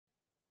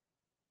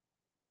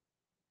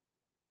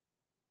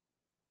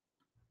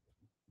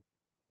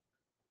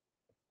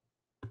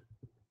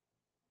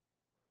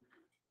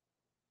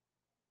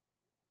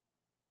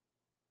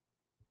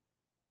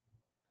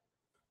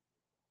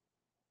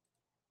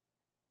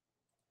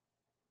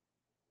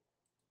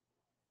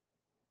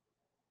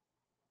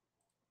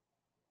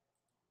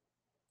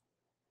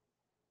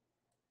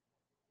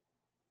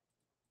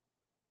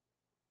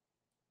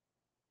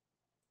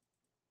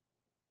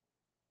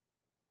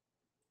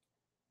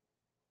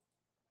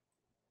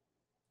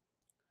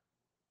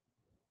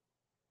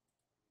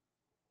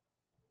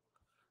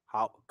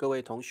好，各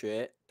位同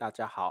学，大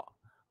家好，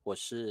我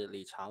是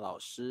理查老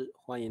师，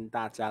欢迎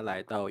大家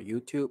来到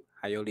YouTube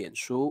还有脸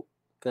书，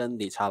跟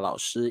理查老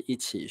师一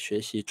起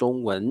学习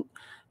中文。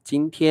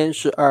今天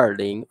是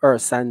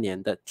2023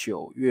年的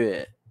9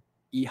月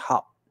1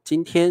号，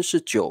今天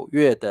是9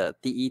月的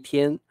第一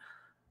天。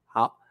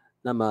好，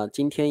那么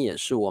今天也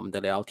是我们的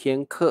聊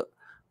天课。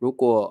如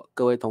果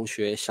各位同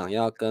学想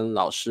要跟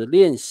老师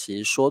练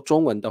习说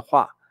中文的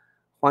话，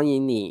欢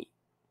迎你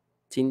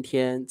今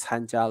天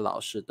参加老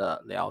师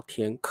的聊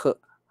天课。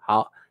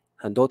好，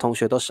很多同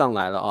学都上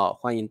来了哦，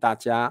欢迎大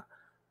家。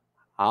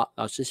好，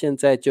老师现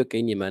在就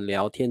给你们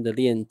聊天的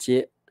链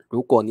接。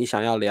如果你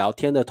想要聊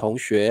天的同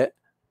学，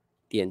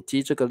点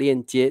击这个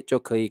链接就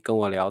可以跟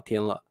我聊天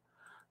了。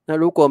那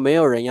如果没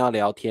有人要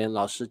聊天，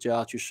老师就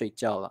要去睡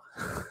觉了。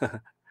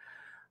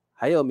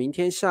还有明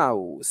天下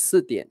午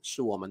4点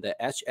是我们的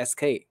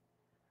HSK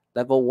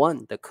Level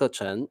 1的课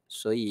程，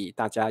所以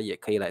大家也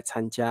可以来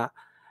参加。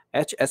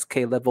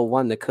HSK Level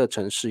 1的课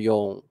程是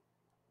用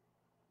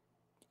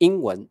英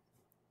文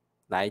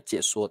来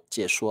解说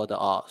的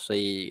哦，所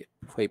以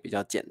会比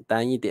较简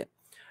单一点。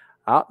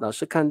好，老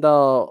师看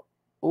到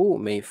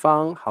美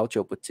芳好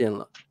久不见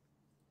了。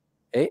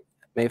诶，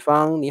美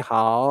芳你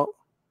好。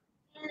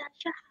老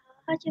师好，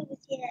好久不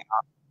见。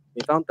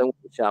美芳等我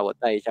一下，我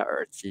戴一下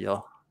耳机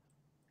哦。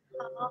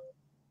好，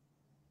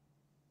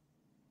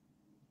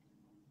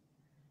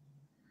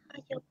好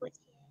久不见。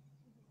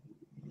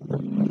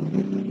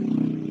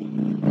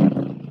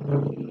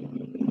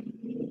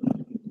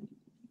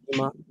听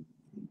吗？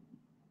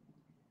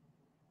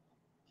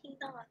听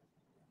到了。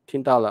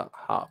听到了，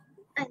好。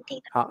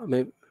听到。好，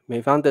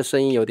美芳的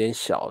声音有点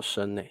小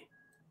声呢。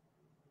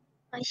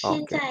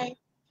现在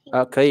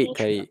可以听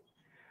可以。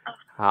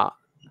好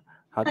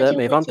好的，久不见，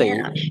美芳等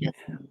老师。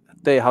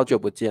对，好久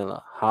不见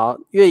了。好，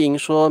月莹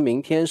说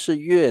明天是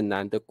越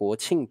南的国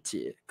庆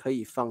节，可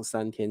以放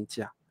3天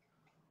假。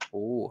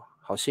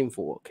好幸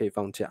福哦，可以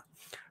放假。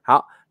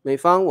好，美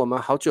芳，我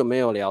们好久没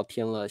有聊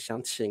天了，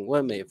想请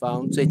问美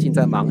芳最近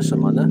在忙什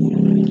么呢？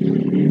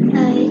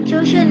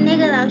就是那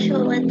个老师，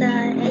我们的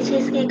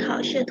HSK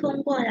考试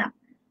通过了。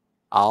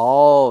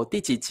第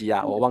几集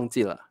啊？我忘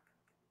记了，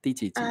第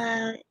几集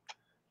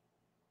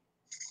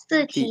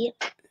？4级。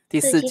第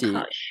4集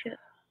考试。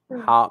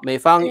好，美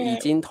芳已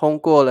经通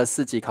过了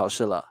4级考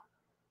试了。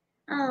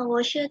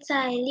我是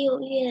在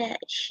6月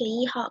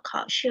11号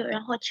考试，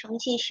然后成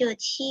绩是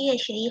7月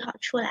11号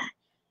出来，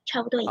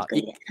差不多1个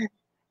月。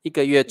1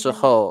个月之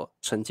后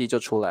成绩就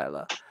出来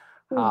了。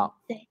好，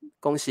对，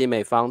恭喜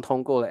美芳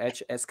通过了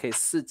HSK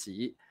 4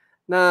级。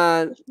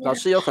那老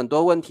师有很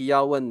多问题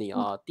要问你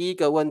啊。第一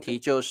个问题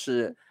就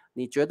是，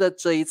你觉得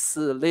这一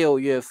次6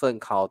月份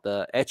考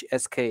的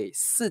HSK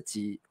 4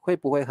级会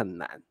不会很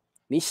难？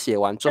你写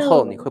完之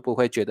后，你会不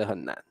会觉得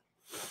很难？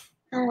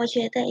我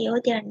觉得有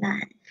点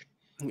难。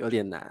有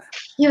点难。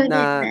有点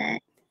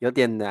难。有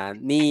点难。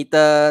你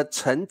的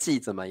成绩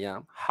怎么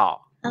样？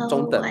好，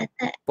中等，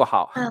不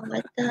好。我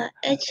的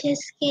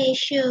HSK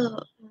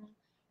是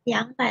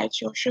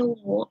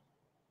295。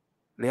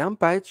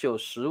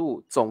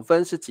295，总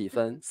分是几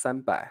分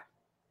？300。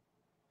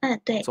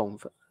对。总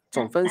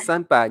分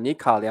300，你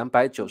考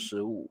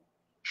295，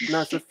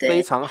那是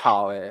非常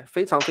好诶，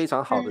非常非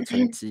常好的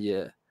成绩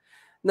耶。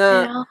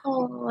那然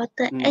后我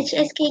的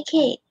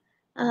HSKK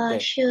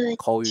是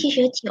口语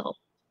79。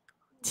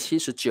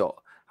79。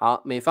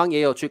好，美芳也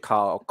有去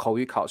考口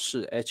语考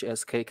试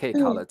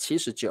 ，HSKK 考了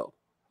79，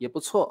也不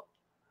错。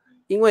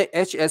因为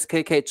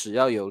HSKK 只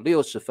要有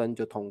60分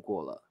就通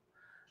过了，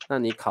那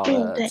你考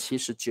了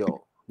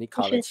79，你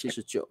考了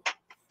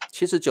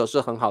79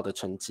是很好的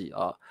成绩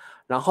啊。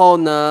然后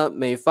呢，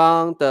美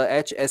芳的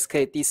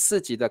HSK 第4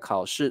级的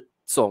考试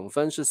总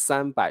分是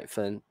300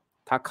分，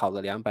她考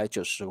了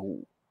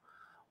295，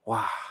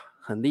哇，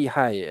很厉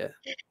害耶，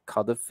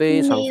考得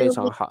非常非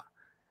常好。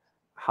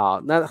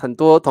好，那很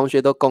多同学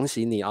都恭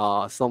喜你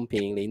哦，宋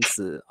平、林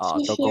子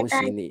都恭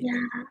喜你。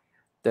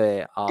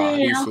对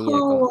对，然后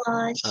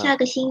我下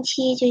个星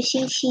期就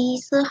星期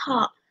4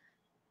号，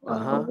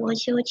我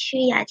就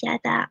去雅加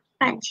达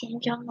办签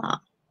证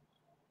了。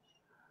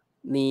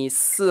你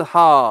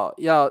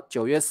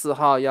9月4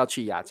号要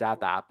去雅加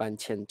达办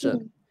签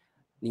证，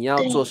你要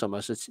做什么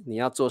事情？你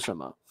要做什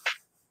么？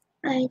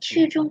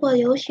去中国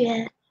留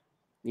学。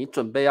你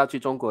准备要去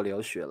中国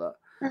留学了，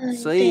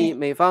所以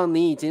美芳，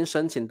你已经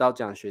申请到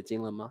奖学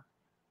金了吗？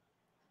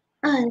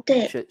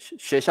对。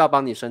学校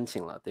帮你申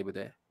请了，对不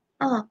对？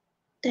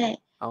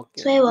对。OK，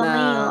所以我们有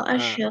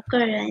20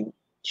个人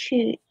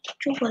去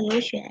中国留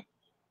学。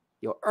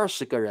有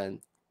20个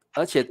人，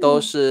而且都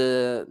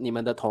是你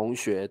们的同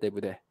学，对不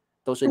对？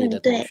都是你的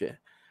同学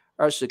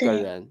，20个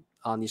人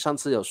啊，你上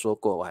次有说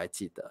过，我还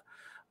记得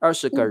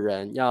，20个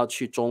人要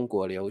去中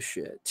国留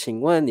学，请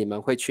问你们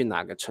会去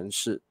哪个城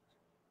市？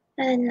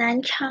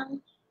南昌。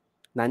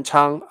南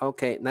昌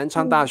 ，OK， 南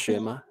昌大学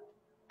吗？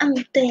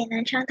对，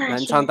南昌大学。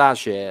南昌大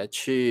学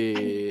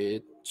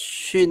去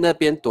那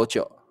边多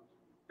久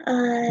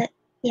2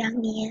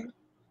年。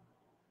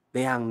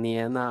2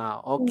年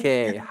啊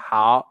 ，OK，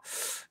 好，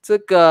这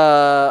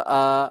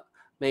个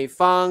美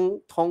方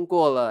通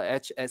过了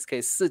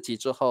HSK 4级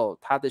之后，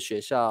他的学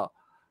校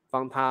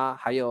帮他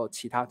还有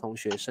其他同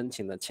学申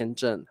请了签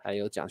证还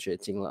有奖学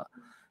金了，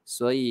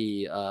所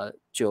以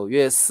9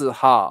月4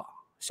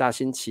号下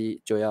星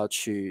期就要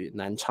去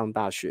南昌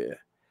大学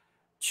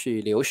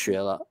去留学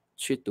了，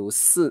去读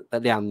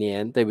2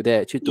年，对不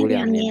对？去读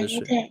2年的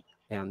学对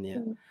，2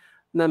年。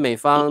那美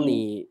方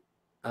你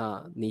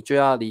就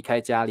要离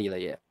开家里了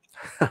耶，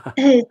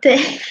对，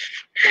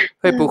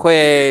会不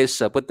会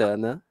舍不得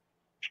呢？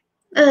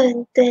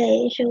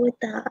对，舍不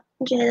得，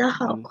觉得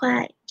好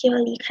快就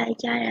离开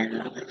家人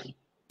了。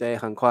对，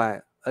很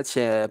快，而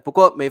且不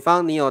过美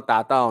方你有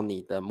达到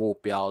你的目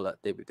标了，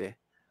对不对？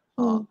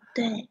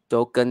对，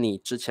都跟你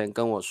之前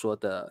跟我说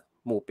的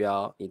目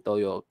标你都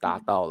有达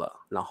到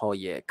了，然后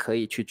也可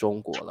以去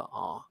中国了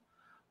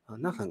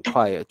那很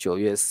快耶，9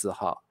月4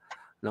号，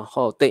然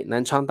后对，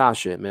南昌大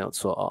学没有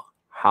错哦。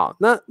好，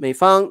那美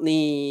方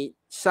你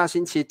下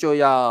星期就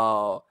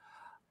要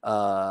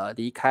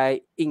离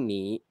开印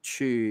尼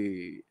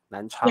去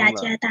南昌了，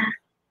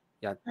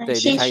对，离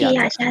先去开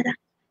雅加达。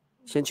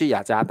先去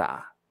雅加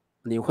达，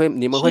你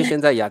们会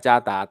先在雅加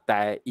达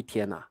待1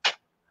天啊？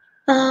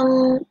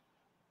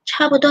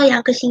差不多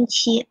2个星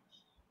期。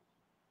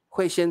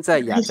会先在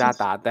雅加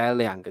达待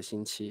2个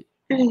星期，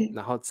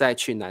然后再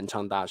去南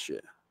昌大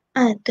学。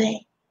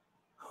对。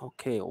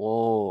OK，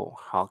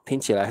 好，听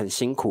起来很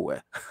辛苦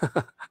哎。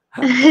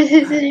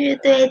是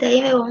对的，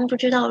因为我们不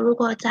知道如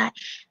果在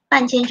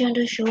办签证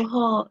的时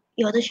候，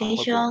有的学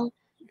生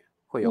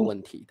会有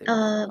问题，对不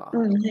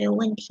对？会有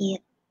问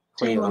题，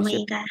所以我们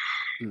应该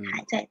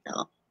还在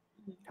等。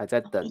还在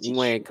等，因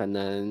为可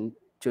能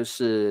就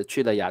是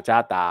去了雅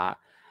加达，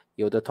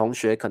有的同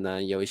学可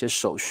能有一些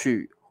手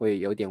续会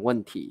有点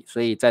问题，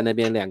所以在那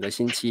边2个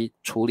星期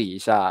处理一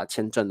下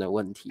签证的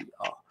问题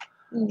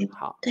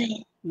好，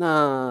对。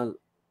那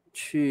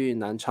去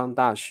南昌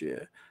大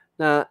学，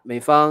那美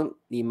方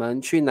你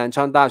们去南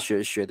昌大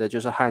学学的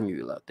就是汉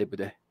语了，对不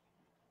对？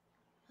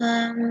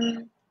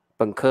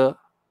本科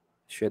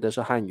学的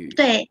是汉语。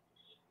对。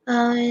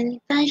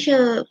但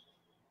是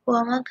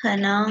我们可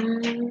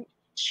能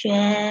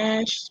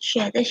学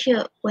的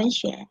是文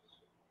学。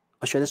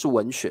学的是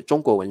文学，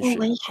中国文学。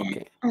文学。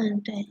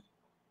OK。对。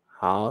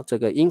好，这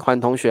个英环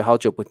同学好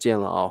久不见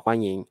了哦，欢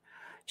迎。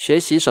学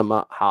习什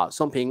么？好，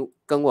宋平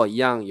跟我一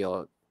样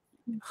有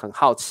很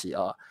好奇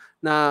哦。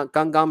那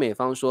刚刚美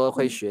方说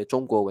会学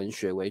中国文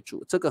学为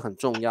主，这个很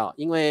重要，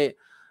因为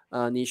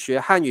你学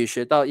汉语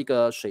学到一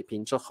个水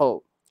平之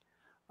后，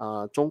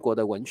中国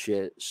的文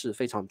学是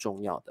非常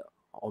重要的。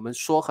我们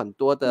说很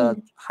多的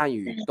汉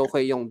语都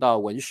会用到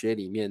文学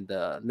里面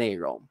的内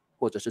容，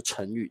或者是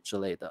成语之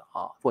类的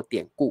或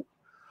典故。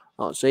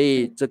所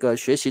以这个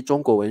学习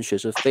中国文学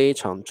是非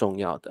常重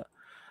要的。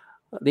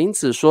林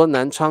子说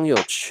南昌有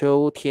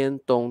秋天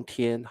冬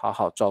天，好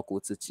好照顾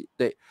自己。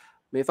对，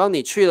美方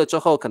你去了之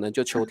后可能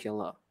就秋天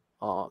了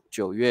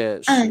9月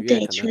10月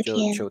可能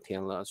就秋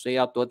天了，所以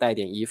要多带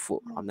点衣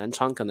服南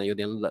昌可能有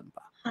点冷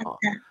吧。好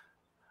的。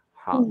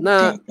好，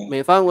那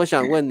美方我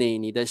想问你，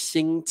你的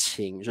心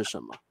情是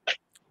什么？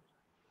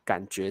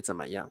感觉怎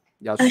么样？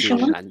要去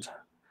南昌，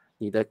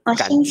你的感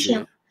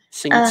觉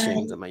心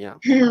情怎么样？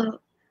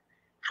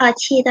好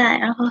期待，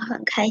然后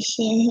很开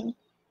心，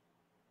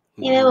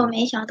因为我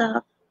没想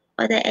到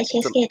我的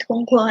HSK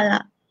通过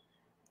了。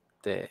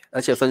对，而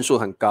且分数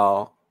很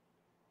高，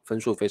分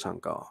数非常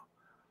高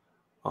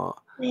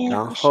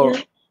然后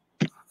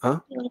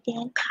有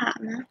点卡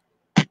吗？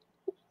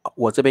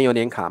我这边有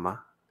点卡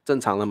吗？正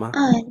常了吗？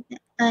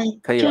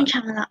可以了，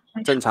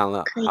正常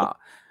了。好，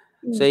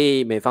所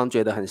以美方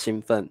觉得很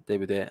兴奋，对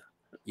不对？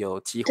有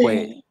机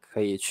会可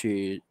以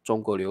去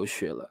中国留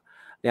学了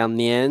，2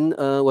年，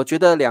我觉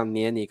得2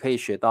年你可以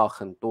学到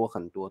很多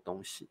很多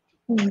东西。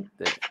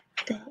对，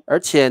而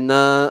且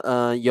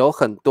呢，有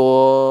很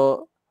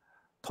多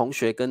同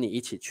学跟你一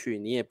起去，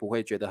你也不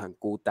会觉得很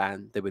孤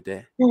单，对不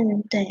对？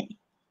对。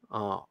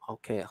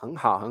OK， 很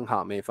好，很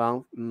好，美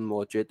方，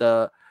我觉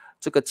得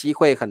这个机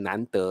会很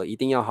难得，一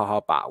定要好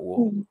好把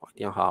握，一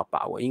定要好好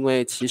把握，因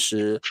为其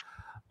实，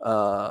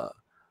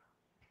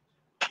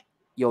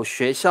有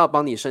学校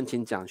帮你申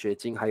请奖学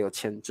金还有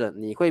签证，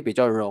你会比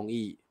较容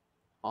易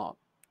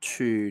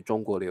去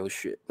中国留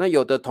学。那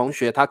有的同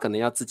学他可能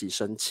要自己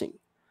申请，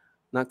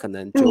那可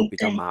能就比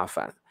较麻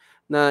烦。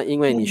那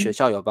因为你学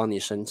校有帮你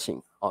申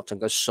请整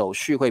个手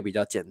续会比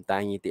较简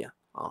单一点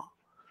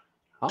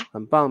好，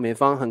很棒，美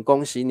方很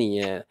恭喜你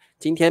耶！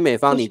今天美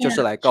方你就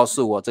是来告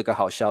诉我这个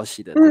好消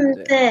息的，对不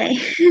对？对。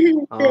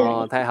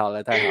太好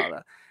了，太好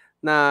了。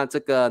那这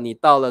个你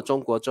到了中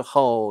国之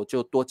后，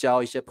就多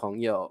交一些朋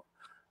友，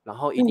然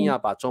后一定要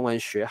把中文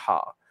学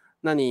好。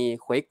那你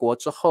回国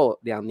之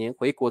后，2年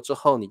回国之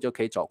后，你就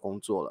可以找工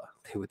作了，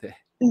对不对？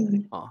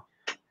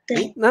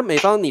对。那美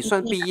方你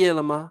算毕业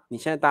了吗？你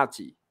现在大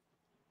几？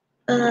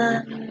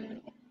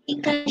应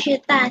该是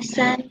大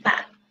3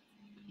吧。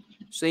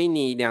所以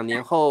你2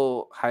年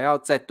后还要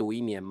再读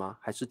1年吗？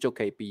还是就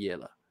可以毕业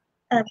了？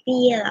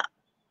毕业了。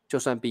就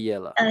算毕业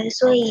了。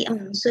所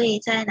以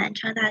在南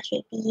昌大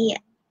学毕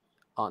业。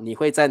你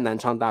会在南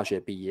昌大学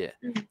毕业，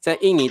在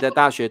印尼的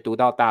大学读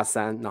到大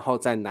3，然后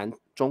在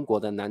中国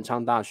的南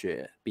昌大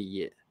学毕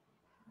业。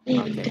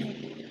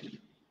OK，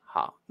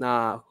 好，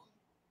那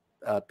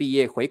毕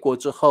业回国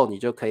之后，你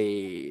就可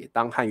以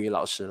当汉语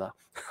老师了。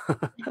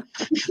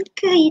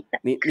可以的。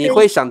你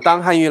会想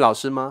当汉语老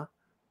师吗？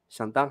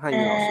想当汉语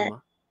老师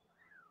吗？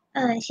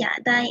想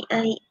当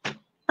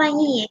翻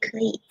译也可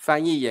以。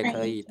翻译也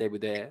可以，对不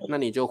对？那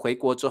你就回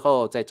国之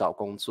后再找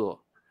工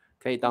作，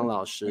可以当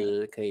老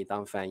师，可以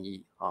当翻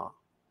译啊。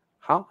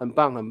好，很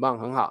棒，很棒，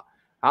很好。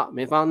好，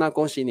美芳，那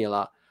恭喜你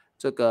了。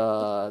这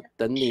个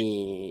等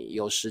你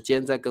有时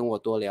间再跟我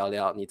多聊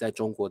聊你在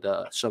中国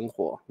的生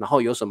活，然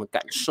后有什么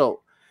感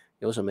受，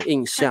有什么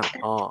印象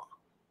哦。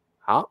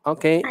好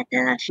 ，OK。好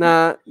的，老师。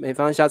那美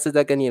芳下次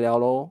再跟你聊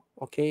咯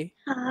OK。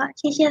好，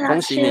谢谢老师。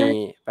恭喜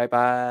你，拜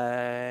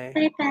拜。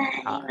拜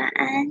拜，晚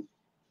安。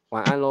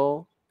晚安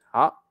咯。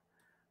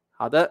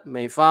好的，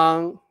美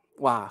芳，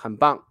哇，很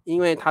棒，因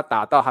为他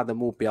达到他的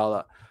目标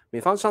了。美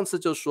芳上次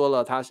就说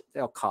了，他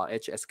要考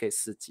HSK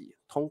 4级，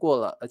通过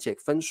了，而且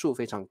分数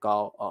非常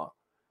高哦。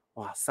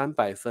哇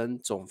，300分，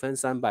总分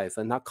300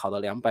分，他考了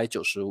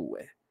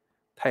295，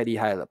太厉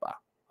害了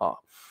吧？哦，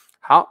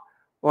好，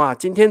哇，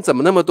今天怎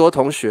么那么多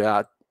同学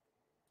啊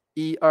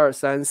？1、2、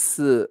3、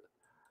4、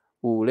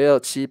5、6、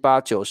7、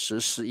8、9、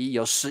10、11，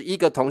有11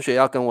个同学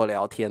要跟我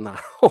聊天呐、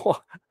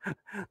哇，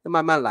那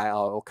慢慢来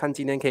哦，我看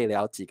今天可以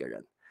聊几个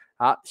人。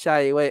好，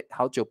下一位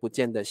好久不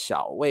见的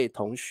小魏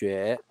同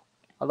学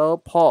 ，Hello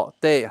Paul，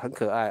 对，很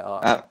可爱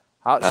哦。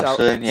好，老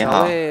师你好。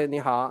小魏你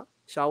好，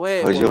小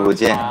魏，好久不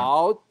见，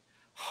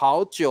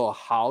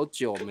好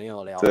久没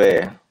有聊对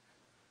天。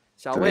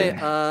小魏，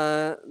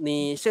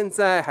你现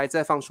在还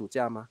在放暑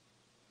假吗？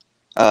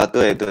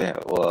对，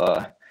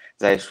我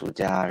在暑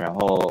假，然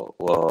后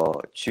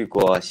我去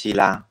过希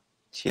腊。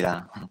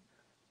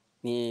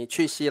你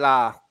去希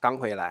腊刚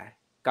回来，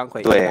刚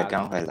回对，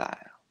刚回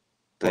来。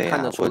对，我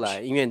看得出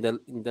来，因为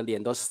你的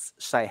脸都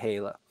晒黑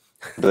了。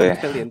对，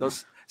你的脸都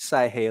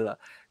晒黑了。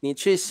你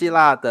去希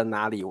腊的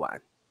哪里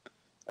玩？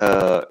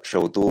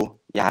首都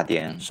雅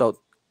典。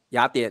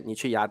雅典，你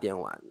去雅典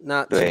玩。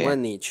那请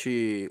问你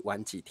去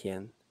玩几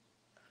天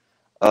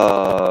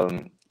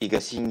？1个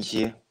星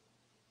期。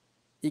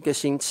1个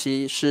星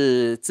期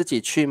是自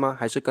己去吗？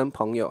还是跟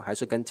朋友？还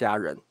是跟家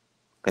人？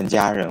跟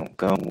家人，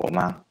跟我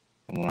妈。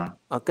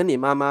跟你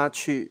妈妈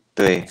去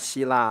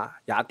希腊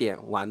雅典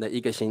玩了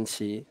1个星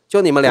期，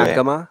就你们2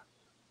个吗？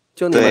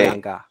就你们2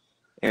个啊？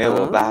因为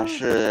我爸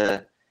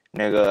是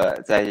那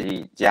个在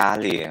家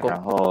里，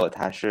然后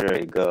他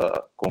是一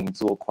个工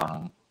作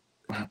狂。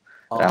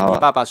然后你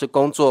爸爸是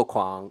工作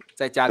狂，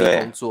在家里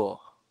工作。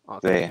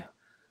对。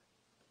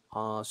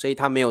所以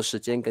他没有时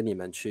间跟你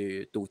们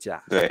去度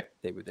假，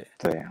对不对？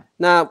对。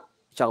那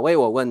小魏，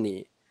我问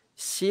你，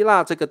希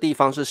腊这个地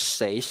方是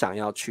谁想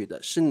要去的？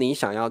是你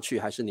想要去，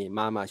还是你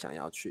妈妈想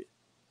要去？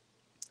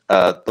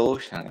都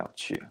想要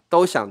去。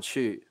都想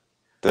去。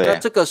对。那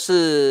这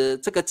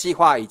个计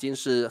划已经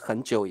是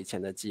很久以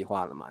前的计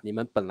划了嘛？你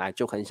们本来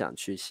就很想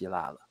去希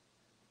腊了。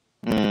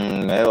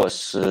没有，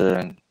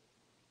是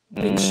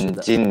临时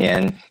的，今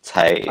年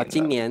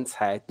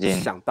才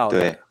想到的。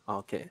对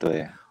OK。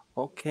对。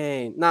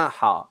OK， 那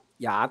好，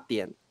雅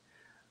典。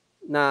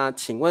那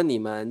请问你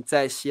们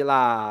在希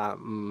腊，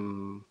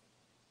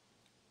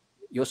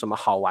有什么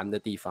好玩的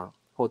地方，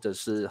或者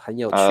是很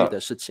有趣的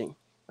事情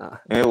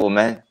因为我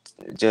们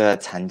就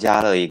参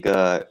加了一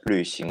个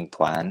旅行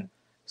团，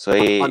所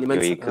以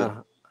有一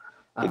个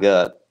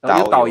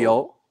导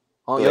游，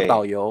有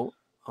导游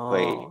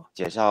会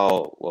介绍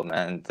我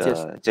们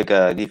的这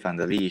个地方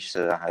的历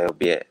史，还有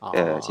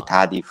其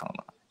他地方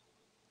嘛。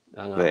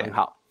对，很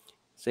好。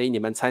所以你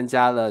们参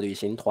加了旅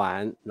行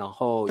团，然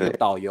后有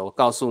导游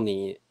告诉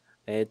你，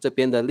这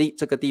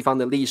个地方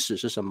的历史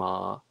是什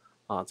么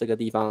啊？这个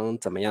地方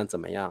怎么样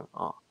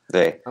啊？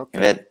对，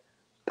因为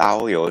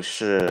导游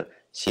是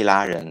希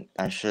腊人，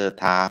但是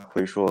他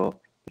会说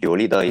流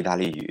利的意大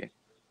利语。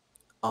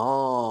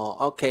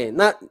OK，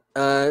 那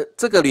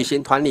这个旅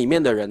行团里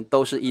面的人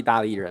都是意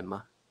大利人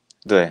吗？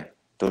对，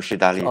都是意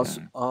大利人。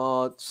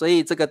所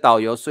以这个导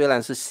游虽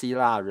然是希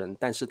腊人，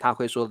但是他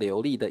会说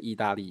流利的意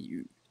大利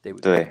语，对不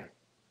对？对。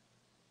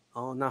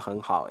那很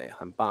好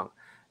很棒。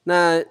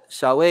那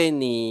小魏，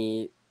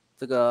你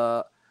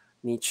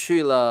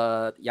去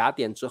了雅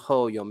典之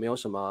后，有没有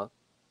什么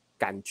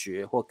感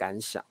觉或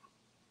感想？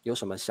有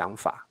什么想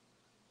法？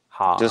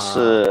好，就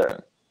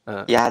是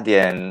雅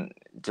典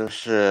就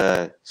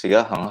是一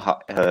个很好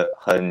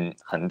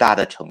很大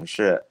的城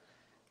市，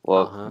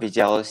我比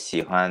较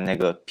喜欢那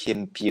个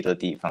偏僻的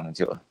地方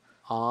就。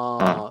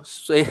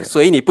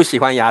所以你不喜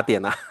欢雅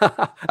典啊？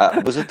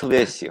不是特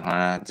别喜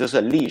欢，就是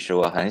历史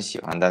我很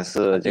喜欢，但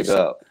是这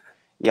个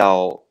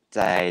要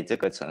在这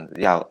个城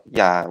市要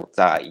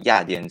在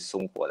雅典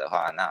生活的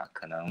话，那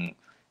可能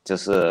就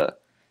是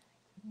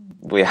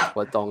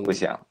我懂，不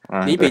想。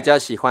你比较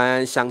喜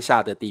欢乡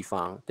下的地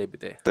方，对不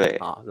对？对。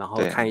然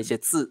后看一些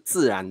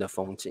自然的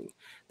风景。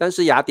但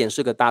是雅典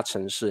是个大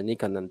城市，你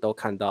可能都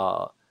看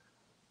到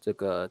这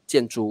个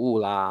建筑物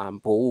啦、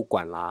博物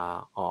馆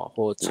啦，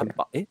或城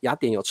堡。雅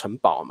典有城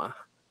堡吗？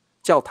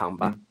教堂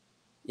吧，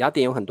雅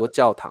典有很多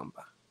教堂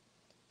吧？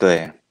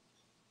对，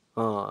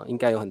应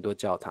该有很多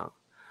教堂。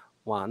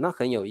哇，那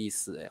很有意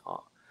思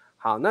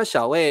好，那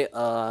小魏，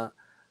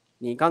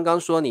你刚刚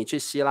说你去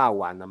希腊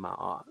玩了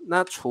嘛？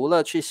那除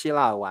了去希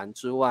腊玩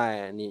之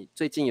外，你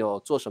最近有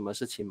做什么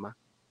事情吗？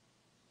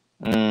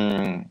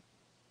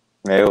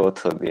没有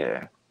特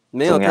别。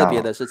没有特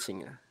别的事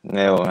情啊？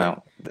没有，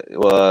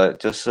我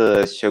就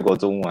是学过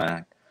中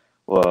文，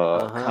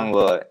我看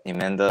过你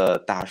们的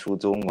大叔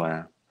中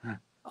文。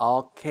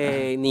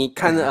OK， 你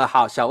看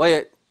好，小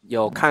魏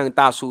有看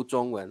大叔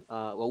中文。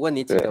我问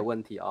你几个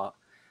问题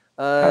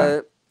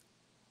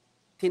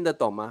听得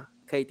懂吗？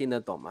可以听得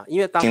懂吗？因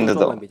为大叔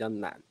中文比较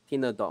难，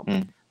听得懂。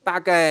大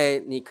概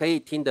你可以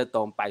听得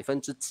懂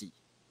几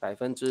%70%、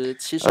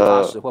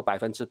80%或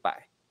100%，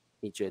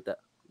你觉得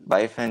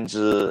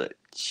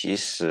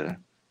？70%，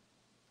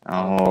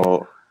然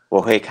后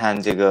我会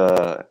看这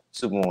个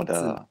字幕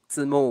的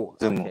字幕，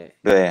对，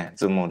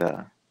字幕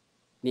的。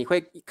你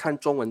会看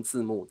中文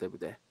字幕，对不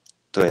对？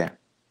对，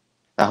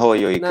然后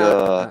有一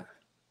个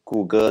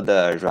谷歌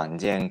的软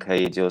件可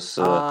以就是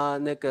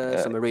那个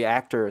什么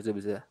Reactor 是不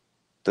是？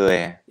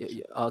对，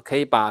可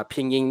以把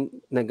拼音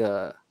那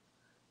个，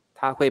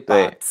他会把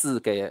字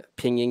给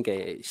拼音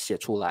给写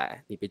出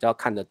来，你比较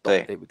看得懂，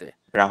对不对？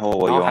然后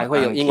还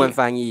会有英文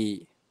翻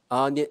译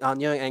你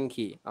用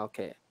Anki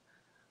OK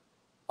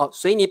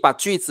所以你把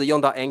句子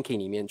用到 Anki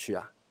里面去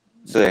啊？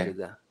对，是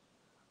这样。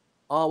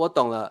我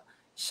懂了。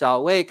小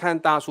魏看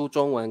大叔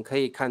中文可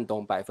以看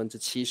懂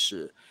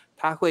70%，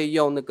他会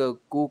用那个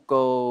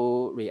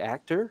Google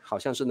Reactor， 好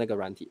像是那个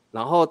软体，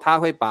然后他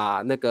会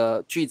把那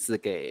个句子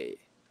给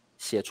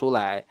写出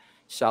来，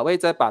小魏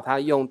再把它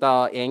用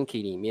到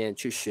Anki 里面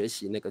去学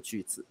习那个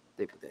句子，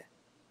对不对？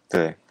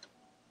对。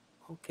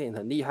OK，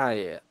 很厉害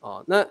耶。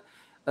那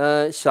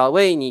小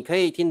魏你可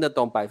以听得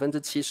懂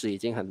70%已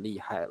经很厉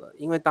害了，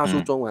因为大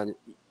叔中文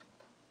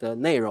的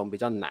内容比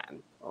较难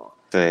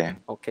对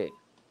OK。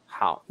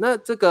好，那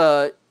这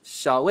个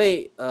小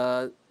魏，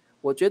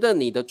我觉得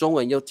你的中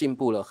文又进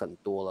步了很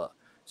多了，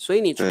所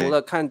以你除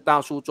了看大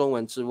叔中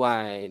文之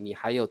外，你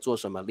还有做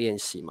什么练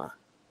习吗？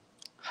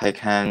还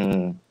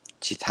看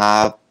其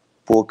他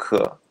播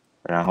客，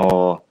然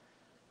后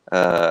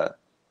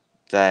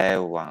在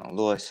网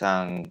络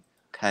上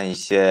看一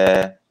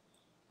些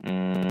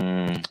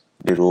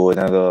比如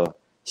那个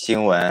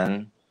新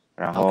闻，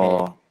然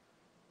后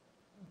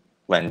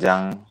文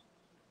章。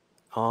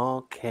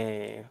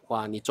OK，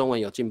 哇，你中文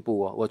有进步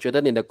我觉得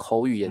你的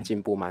口语也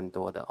进步蛮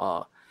多的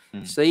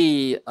所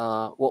以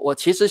我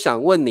其实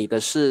想问你的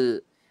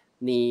是，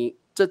你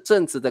这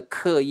阵子的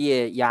课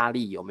业压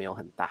力有没有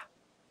很大？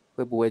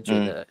会不会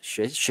觉得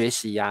学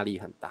习压力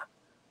很大？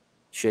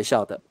学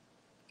校的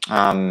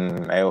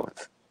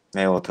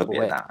没有特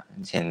别大，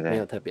现在没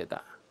有特别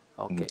大。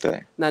OK，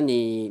对。那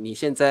你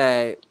现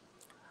在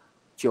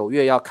9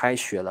月要开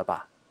学了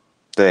吧？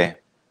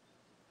对。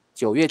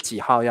9月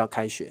几号要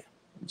开学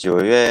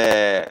？9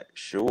月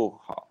15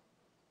号。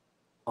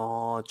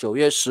9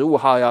月15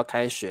号要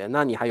开学，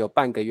那你还有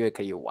半个月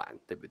可以玩，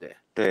对不对？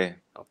对。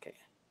OK，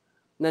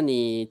 那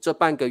你这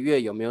半个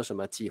月有没有什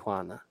么计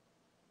划呢？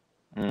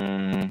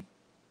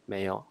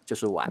没有，就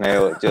是玩。没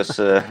有，就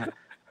是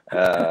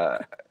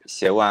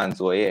写完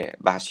作业，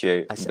把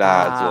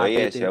作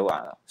业写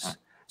完了。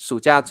暑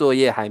假作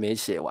业还没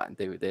写完，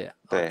对不对？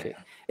对。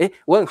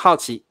我很好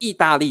奇，意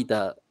大利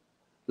的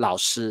老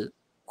师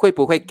会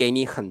不会给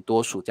你很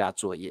多暑假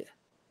作业？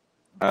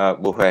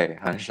不会，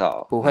很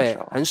少。不会，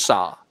很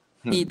少。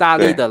意大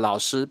利的老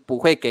师不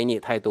会给你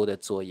太多的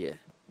作业。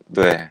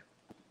对。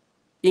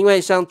因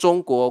为像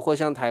中国或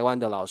像台湾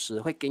的老师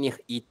会给你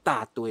一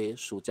大堆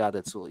暑假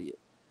的作业，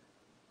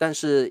但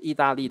是意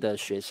大利的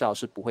学校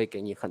是不会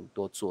给你很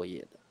多作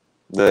业的。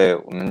对，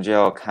我们就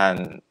要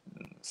看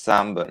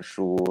3本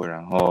书，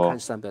然后看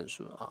3本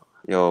书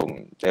有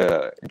这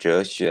个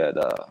哲学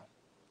的，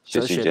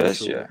学习哲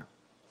学。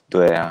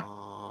对啊。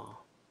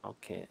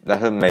OK。但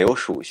是没有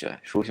数学，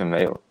数学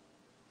没有。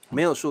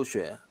没有数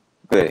学。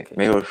对，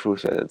没有数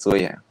学的作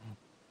业。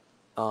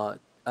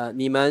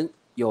你们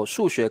有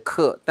数学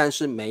课，但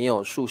是没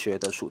有数学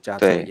的暑假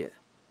作业。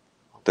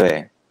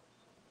对。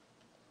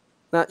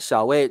那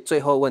小魏最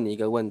后问你一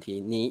个问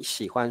题，你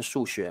喜欢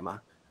数学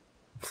吗？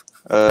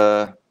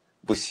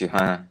不喜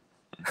欢。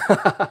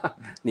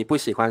你不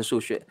喜欢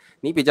数学，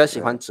你比较喜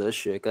欢哲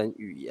学跟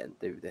语言，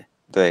对不对？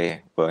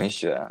对，文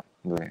学。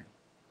对。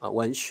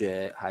文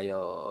学还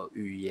有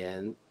语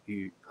言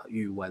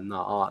语文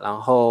然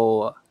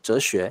后哲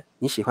学，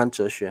你喜欢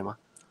哲学吗？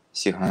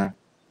喜欢。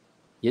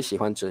也喜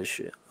欢哲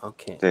学。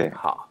OK， 对。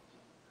好，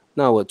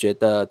那我觉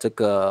得这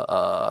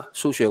个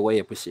数学我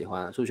也不喜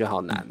欢，数学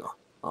好难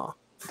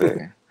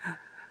对。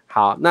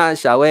好，那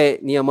小魏，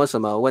你有没有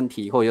什么问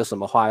题或有什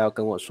么话要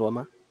跟我说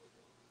吗？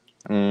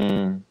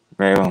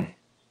没有。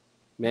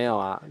没有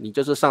啊，你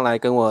就是上来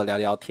跟我聊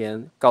聊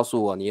天，告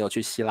诉我你有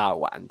去希腊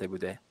玩，对不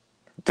对？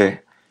对。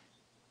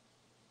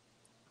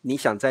你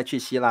想再去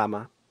希腊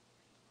吗？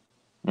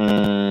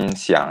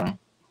想。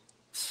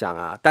想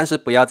啊，但是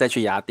不要再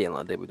去雅典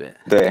了，对不对？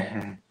对，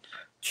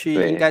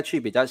应该去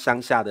比较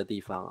乡下的地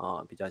方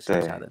啊，比较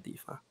乡下的地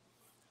方。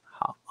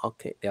好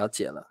 ，OK， 了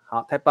解了。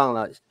好，太棒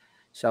了。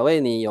小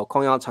魏，你有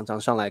空要常常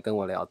上来跟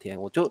我聊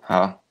天，我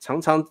常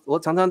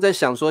常在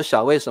想说，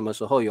小魏什么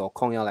时候有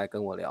空要来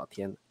跟我聊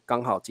天？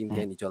刚好今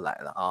天你就来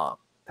了啊，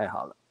太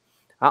好了。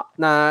好，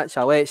那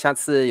小魏，下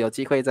次有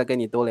机会再跟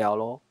你多聊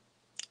咯。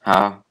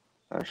好，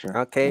老师。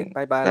OK，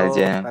拜拜咯，再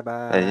见，拜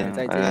拜，再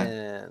再见。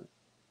见。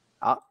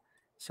好，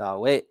小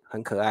魏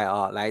很可爱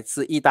啊，来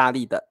自意大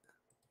利的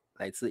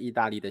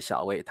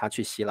小魏，他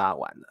去希腊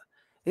玩了。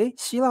诶，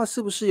希腊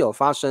是不是有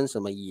发生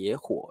什么野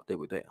火，对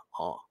不对？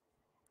哦，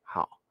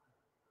好。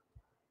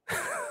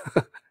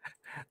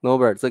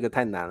Norbert 这个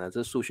太难了，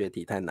这数学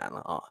题太难了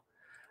啊。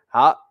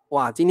好，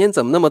哇，今天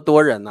怎么那么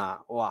多人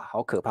啊？哇，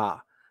好可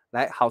怕。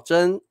来，好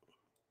珍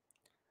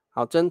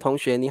同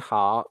学你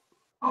好。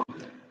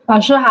老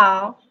师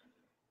好。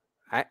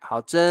哎，好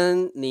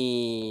珍，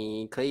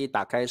你可以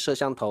打开摄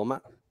像头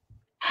吗？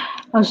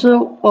老师，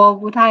我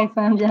不太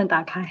方便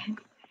打开。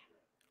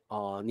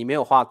哦，你没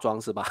有化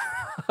妆是吧？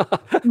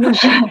不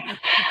是，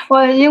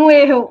因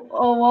为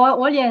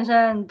我脸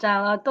上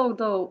长了痘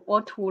痘，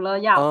我涂了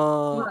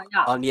药。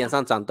你脸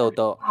上长痘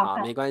痘，好，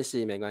没关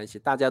系，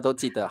大家都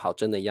记得好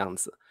珍的样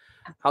子。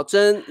好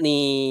珍，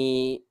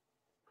你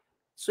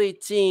最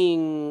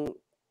近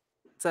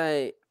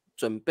在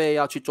准备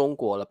要去中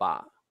国了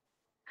吧？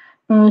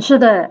是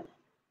的，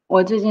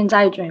我最近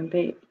在准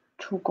备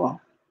出国。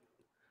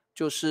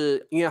就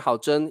是因为好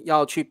珍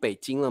要去北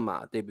京了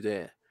嘛，对不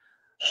对？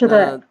是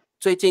的。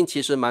最近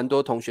其实蛮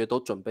多同学都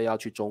准备要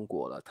去中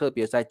国了，特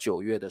别在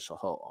9月的时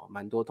候，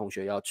蛮多同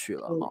学要去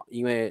了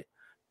因为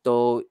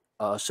都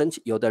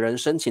有的人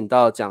申请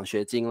到奖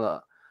学金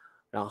了，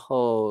然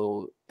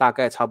后大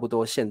概差不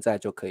多现在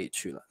就可以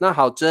去了。那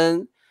好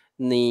珍，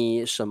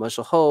你什么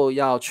时候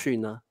要去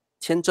呢？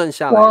签证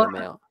下来了没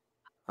有？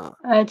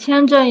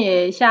签证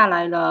也下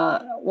来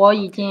了，我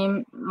已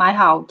经买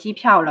好机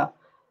票了。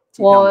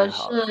我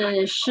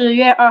是4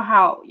月2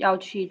号要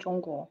去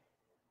中国。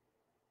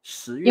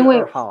10月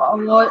2号啊。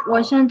因为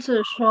我上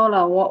次说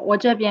了，我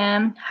这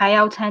边还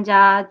要参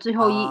加最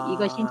后一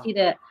个星期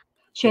的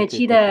学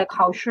期的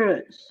考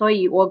试，所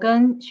以我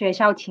跟学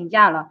校请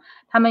假了，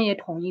他们也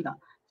同意了，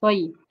所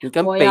以你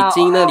跟北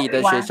京那里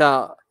的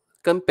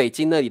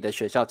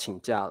学校请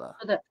假了？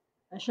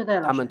是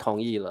的，他们同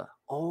意了。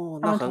哦，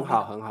那很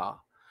好很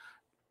好，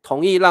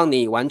同意让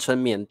你完成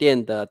缅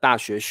甸的大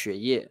学学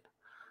业，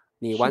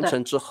你完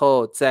成之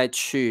后再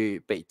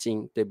去北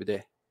京，对不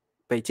对？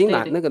北京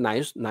哪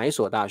一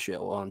所大学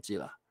我忘记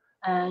了。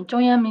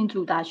中央民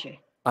族大学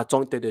啊，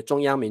对，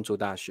中央民族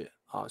大学。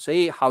好，所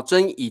以郝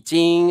珍已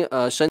经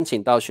申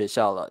请到学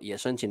校了，也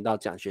申请到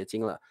奖学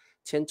金了，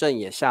签证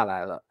也下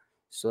来了，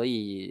所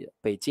以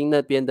北京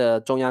那边的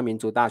中央民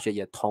族大学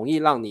也同意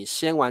让你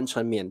先完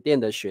成缅甸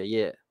的学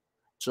业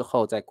之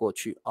后再过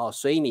去。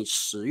所以你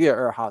10月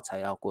2号才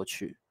要过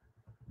去。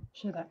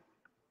是的。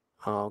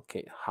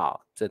OK，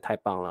 好，这太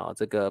棒了，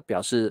这个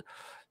表示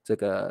这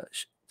个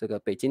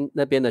北京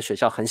那边的学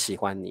校很喜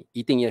欢你，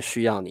一定也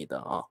需要你的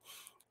啊。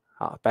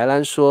好，白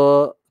兰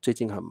说最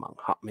近很忙，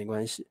好，没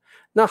关系。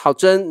那郝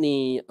珍，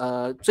你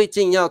最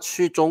近要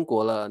去中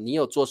国了，你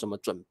有做什么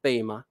准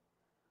备吗？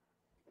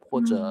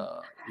或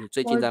者你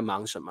最近在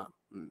忙什么？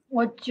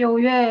我9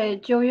月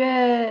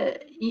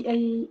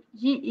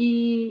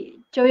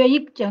一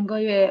整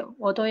个月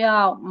我都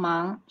要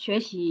忙学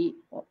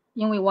习，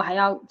因为我还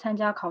要参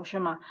加考试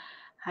嘛，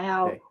还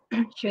要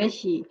学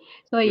习，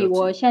所以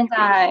我现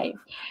在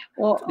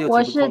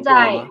我是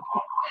在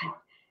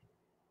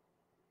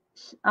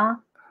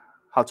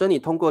郝珍，你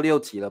通过6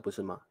级了不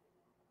是吗？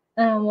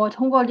我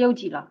通过6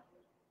级了。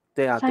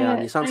对啊，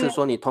你上次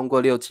说你通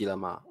过6级了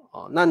嘛？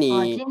那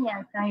你今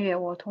年3月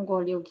我通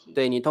过6级。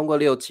对，你通过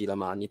6级了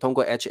嘛？你通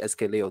过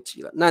HSK 6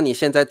级了。那你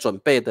现在准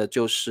备的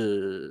就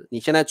是你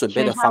现在准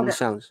备的方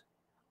向，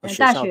学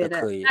校的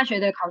课业，大学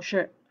的考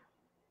试。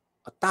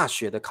大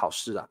学的考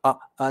试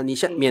啊，你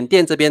缅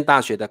甸这边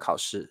大学的考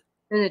试。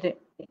对。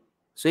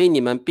所以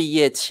你们毕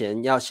业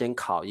前要先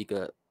考一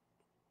个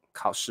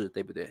考试，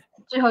对不对？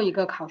最后一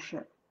个考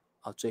试。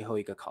最后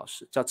一个考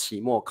试叫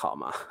期末考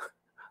嘛？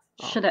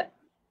是的。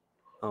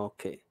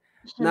OK，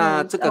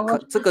 那这个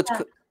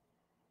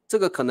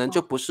可能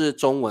就不是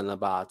中文了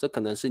吧？这可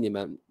能是你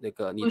们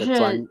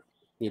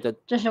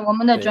这是我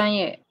们的专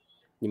业。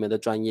你们的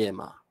专业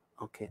嘛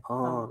 ？OK，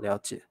 了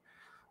解。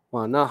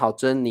哇，那郝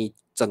珍，你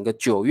整个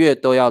9月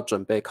都要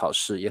准备考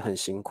试，也很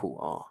辛苦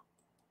哦。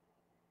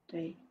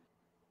对。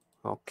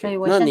OK， 所以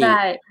我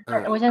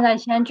现在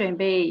先准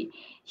备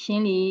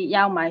行李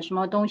要买什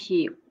么东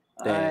西，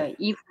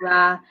衣服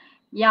啊、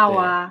药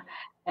啊、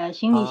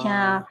行李箱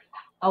啊。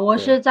我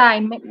是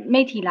在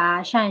媒体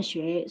啦上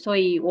学，所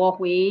以我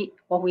回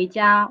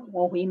家，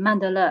我回曼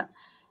德勒，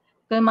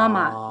跟妈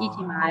妈一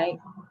起买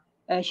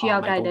需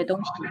要带的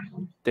东西。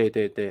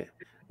对，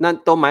那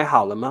都买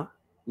好了吗？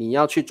你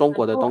要去中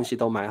国的东西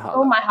都买好了？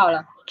都买好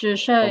了，只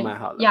剩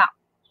药。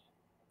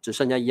只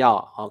剩下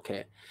药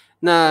 ，OK。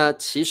那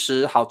其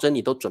实郝真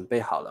你都准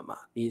备好了嘛？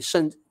你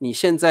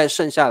现在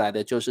剩下来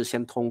的就是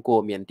先通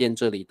过缅甸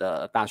这里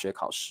的大学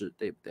考试，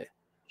对不对？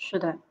是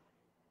的。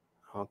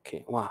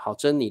OK， 哇，郝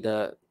真你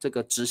的这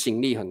个执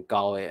行力很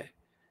高诶，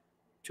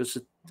就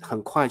是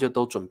很快就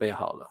都准备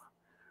好了，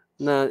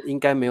那应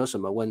该没有什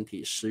么问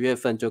题，10月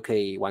份就可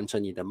以完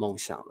成你的梦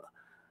想了。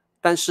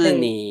但是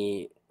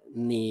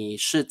你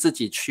是自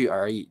己去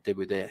而已，对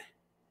不对？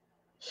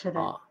是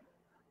的。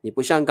你不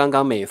像刚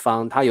刚美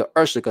芳，她有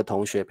20个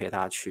同学陪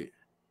她去，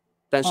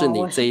但是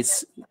你这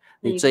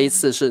一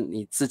次是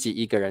你自己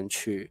一个人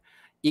去，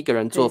一个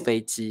人坐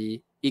飞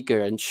机，一个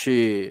人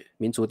去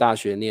民族大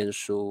学念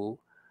书，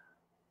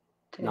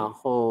然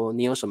后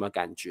你有什么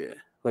感觉？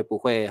会不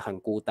会很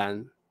孤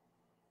单？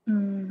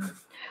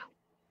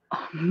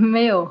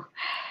没有。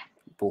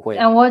不会。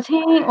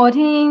我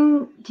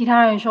听其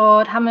他人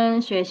说，他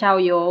们学校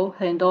有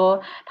很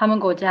多他们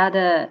国家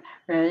的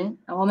人，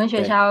我们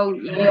学校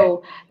也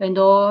有很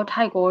多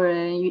泰国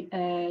人、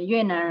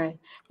越南人，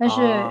但是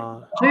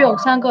只有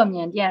3个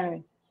缅甸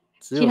人，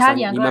其他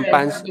2个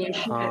人也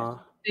是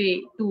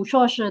对读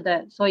硕士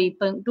的，所以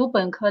读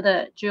本科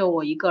的只有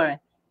我一个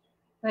人，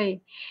所以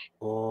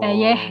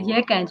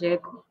也感觉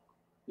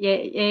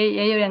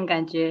也有点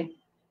感觉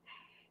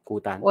孤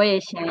单。我也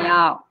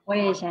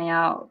想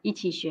要一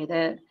起学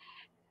的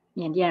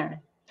缅甸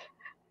人。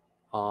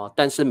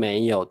但是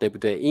没有，对不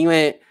对？因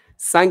为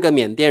3个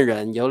缅甸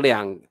人有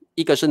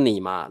一个是你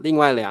嘛，另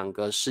外2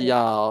个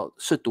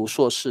是读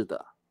硕士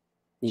的，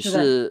你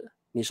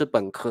是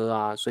本科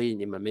啊，所以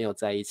你们没有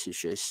在一起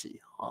学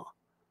习哦。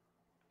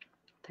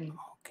对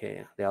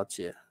 ，OK， 了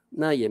解。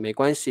那也没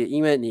关系，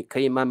因为你可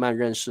以慢慢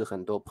认识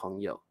很多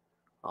朋友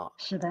啊。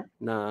是的。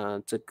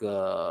那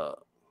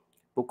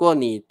不过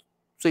你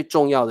最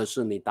重要的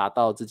是你达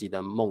到自己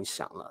的梦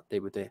想了，对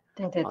不对？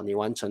对。你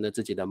完成了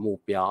自己的目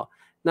标。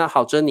那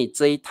郝真，你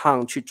这一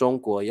趟去中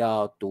国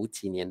要读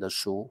几年的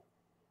书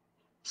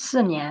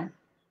？4年。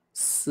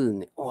4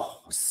年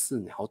，4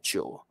年好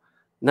久哦。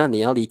那你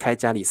要离开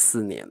家里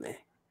4年呢？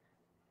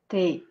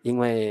对。因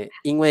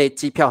为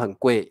机票很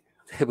贵，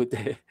对不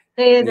对？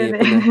对。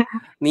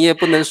你也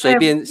不能随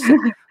便想，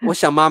我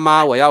想妈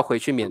妈我要回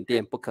去缅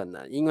甸，不可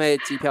能，因为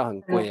机票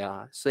很贵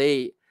啊，所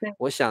以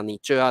我想你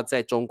就要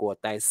在中国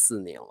待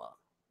4年了，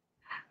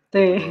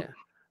对不对？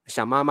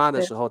想妈妈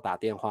的时候打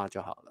电话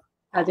就好了，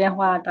打电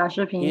话打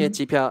视频，因为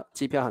机票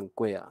很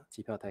贵啊，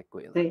机票太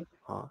贵了，对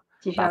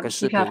打个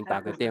视频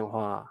打个电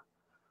话，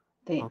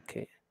对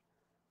OK。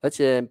而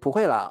且不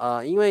会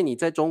啦，因为你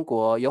在中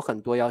国有很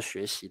多要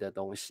学习的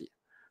东西，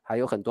还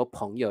有很多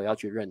朋友要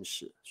去认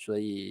识，所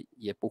以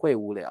也不会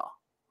无聊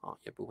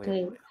也不会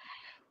无聊。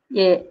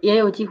也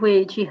有机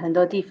会去很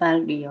多地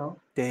方旅游。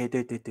对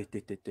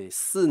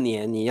，4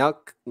年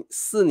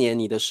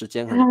你的时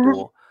间很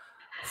多，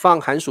放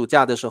寒暑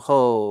假的时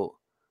候，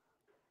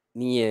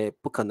你也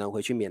不可能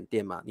回去缅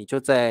甸嘛，你就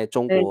在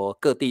中国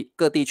各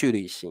地去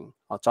旅行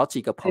找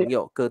几个朋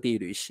友各地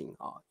旅行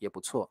也不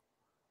错。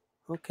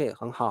OK，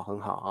 很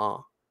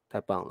好太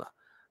棒了，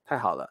太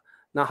好了。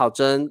那郝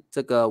真，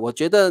这个我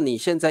觉得你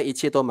现在一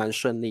切都蛮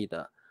顺利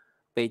的，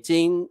北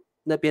京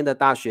那边的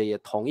大学也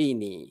同意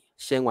你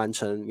先完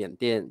成缅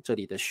甸这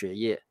里的学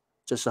业，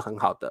这是很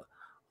好的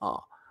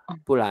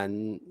不然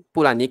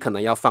你可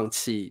能要放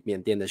弃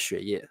缅甸的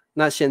学业。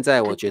那现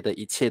在我觉得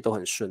一切都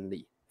很顺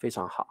利，非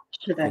常好，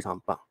是的，非常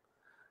棒。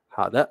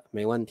好的，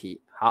没问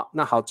题。好，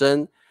那郝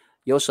真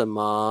有什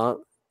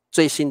么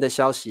最新的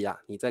消息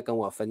啊？你再跟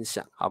我分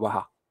享好不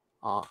好？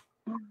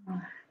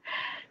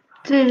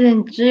最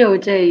近只有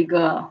这一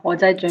个我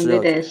在准备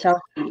的消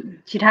息，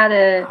其他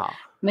的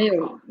没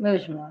有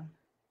什么。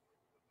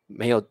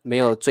没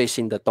有最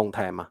新的动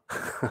态吗？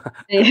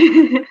对。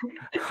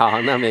好，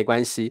那没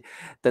关系，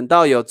等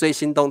到有最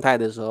新动态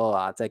的时候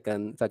啊，再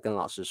跟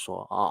老师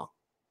说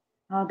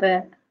好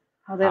的，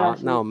好，老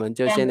师。那我们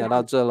就先聊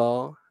到这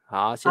咯。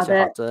好，谢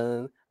谢郝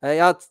真。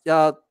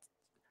要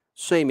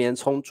睡眠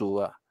充足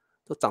啊，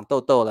都长痘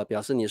痘了，表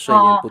示你睡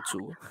眠不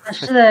足。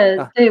是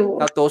的，对，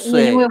要多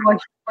睡，因为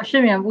我睡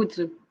眠不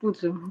足。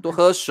多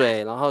喝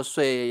水，然后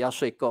要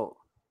睡够，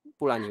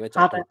不然你会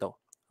长痘痘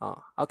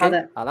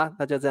OK， 好了，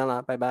那就这样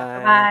了，拜拜。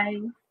拜拜。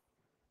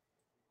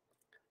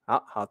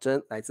好，郝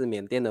真来自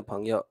缅甸的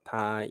朋友，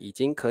他已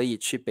经可以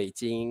去北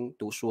京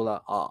读书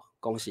了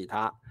恭喜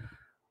他！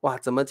哇，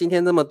怎么今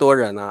天这么多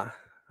人啊？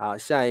好，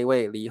下一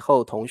位黎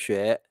后同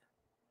学。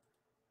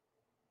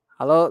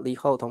Hello， 黎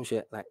后同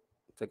学，来，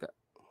这个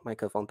麦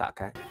克风打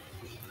开。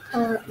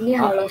你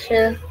好，老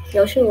师，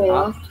又是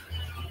我。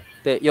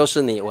对，又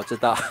是你，我知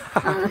道。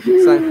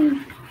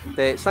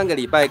上个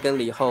礼拜跟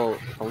黎后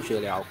同学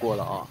聊过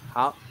了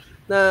好，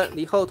那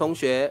黎后同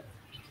学，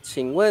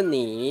请问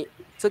你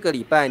这个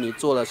礼拜你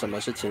做了什么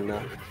事情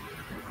呢？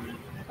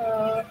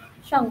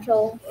上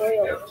周我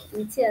有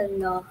一件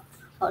呢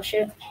好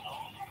事，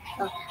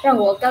让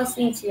我高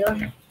兴极了。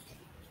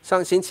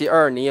上星期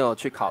2你有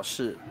去考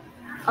试？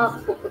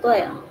不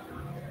对啊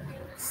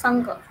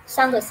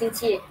，3个星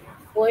期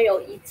我有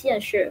一件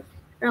事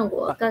让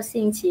我高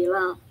兴极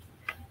了。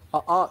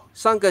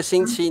上个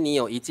星期你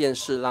有一件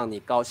事让你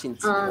高兴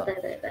极了。对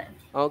对对。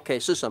OK，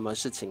 是什么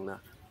事情呢？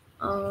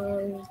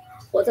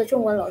我的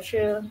中文老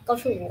师告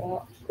诉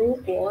我，如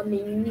果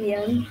明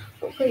年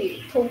我可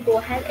以通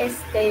过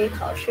HSK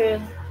考试，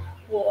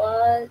我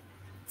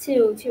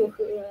就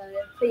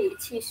可以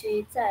继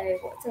续在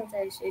我正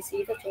在学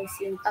习的中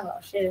心当老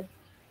师。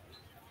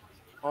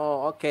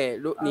OK，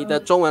 你的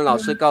中文老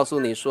师告诉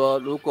你说，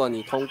如果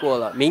你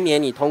明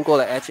年你通过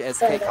了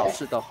HSK 考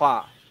试的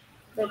话，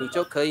你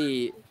就可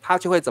以，他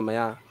就会怎么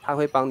样？他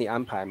会帮你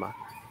安排吗？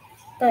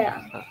对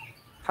啊。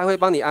他会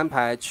帮你安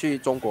排去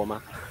中国吗？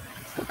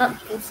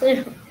不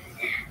是，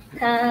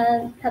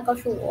他告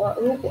诉我，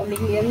如果明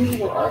年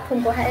我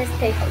通过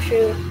HSK 考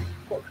试，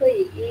我可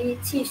以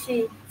继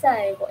续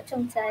在我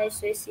正在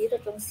学习的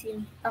中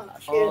心当老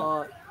师。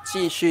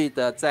继续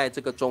的在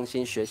这个中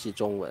心学习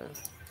中文，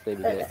对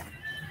不对？对。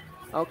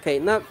OK，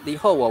 那以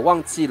后我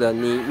忘记了，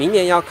你明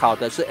年要考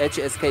的是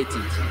HSK 几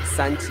级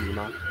？3级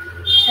吗？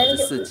还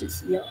是4级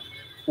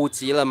？5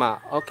级了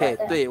嘛 ？OK，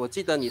 对，我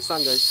记得你上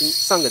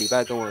个礼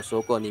拜跟我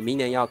说过，你明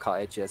年要考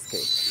HSK，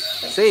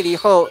 所以以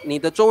后你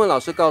的中文老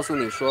师告诉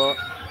你说，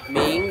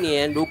明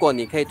年如果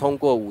你可以通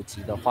过5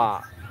级的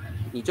话，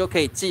你就可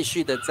以继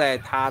续的在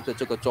他的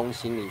这个中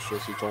心里学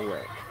习中文。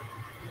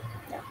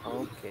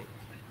OK，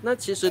 那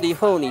其实以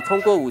后你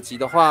通过5级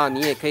的话，你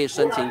也可以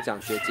申请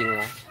奖学金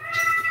啦。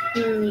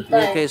你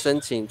也可以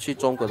申请去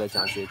中国的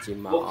奖学金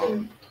嘛，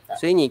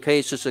所以你可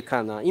以试试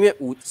看呢，因为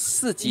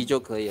4级就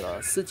可以了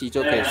，4级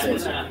就可以申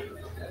请。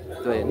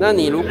对，那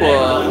你如果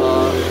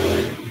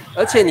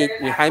而且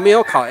你还没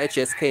有考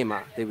HSK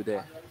嘛，对不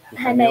对？你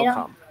还没有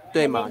考，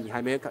对嘛？你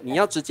还没有考，你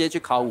要直接去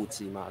考5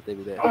级嘛，对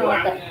不对？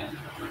对。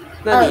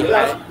那你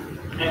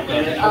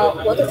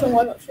我的中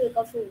文老师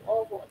告诉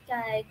我，我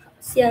该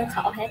先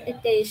考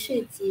HSK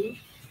 4级，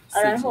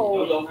然后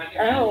考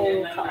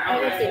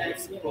HSK 5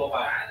级。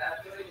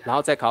然后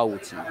再考5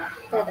级。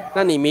对的。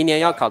那你明年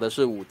要考的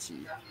是5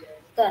级。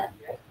对。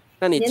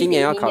那你今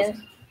年要考？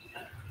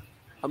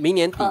明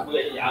年底。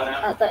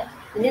对，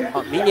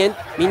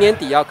明年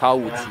底要考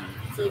5级。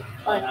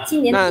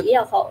今年底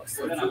要考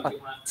4级。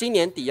今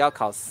年底要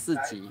考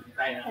4级，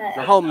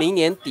然后明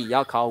年底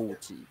要考5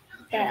级。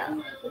对啊，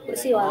我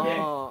希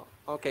望。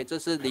OK， 这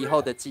是离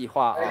后的计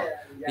划啊。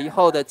离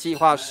后的计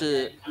划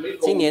是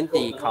今年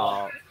底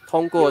考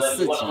通过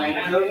4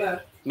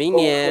级。明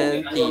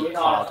年底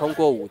考通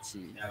过5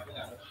级，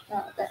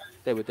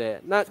对不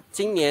对？那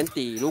今年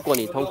底如果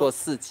你通过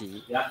4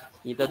级，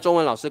你的中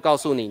文老师告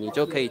诉你，你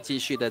就可以继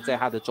续的在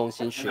他的中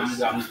心学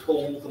习，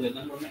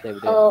对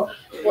不对？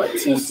我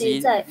继续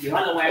在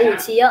5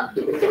级啊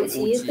，5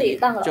级可以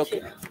当老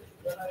师，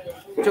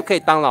就可以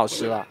当老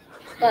师了。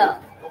对啊。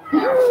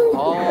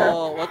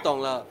我懂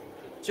了。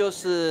就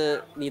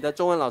是你的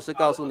中文老师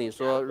告诉你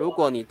说，如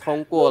果你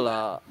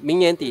明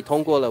年底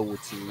通过了5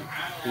级，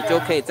你就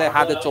可以在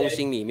他的中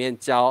心里面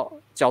教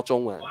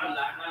中文，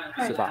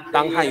是吧？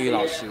当汉语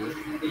老师，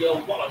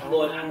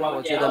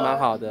我觉得蛮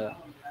好的。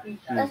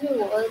但是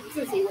我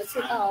自己知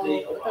道我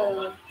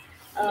的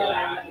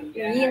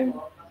语音，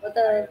我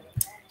的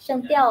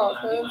声调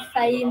和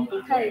发音不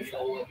太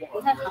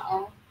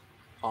好。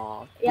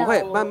不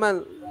会，慢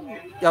慢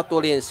要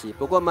多练习，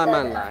不过慢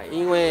慢来，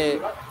因为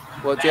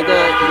我觉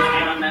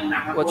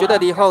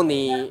得以后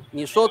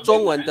你说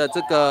中文的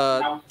这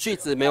个句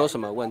子没有什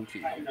么问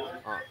题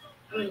啊。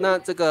那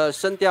这个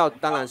声调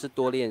当然是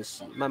多练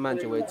习，慢慢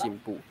就会进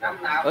步。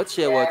而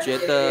且我觉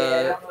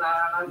得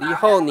以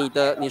后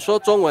你说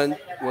中文，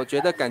我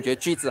觉得感觉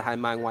句子还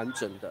蛮完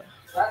整的，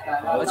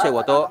而且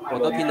我都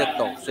听得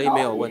懂，所以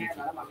没有问题，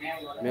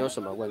没有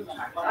什么问题。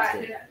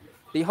对。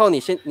以后你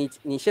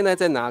现在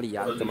在哪里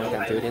啊？怎么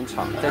感觉有点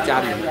吵？在家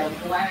里吗？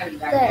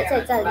对，在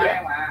家里。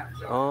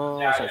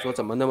想说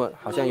怎么那么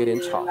好像有点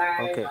吵。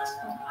OK，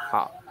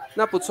 好，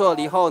那不错，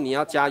以后你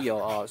要加油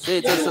哦。所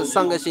以这是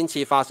上个星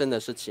期发生的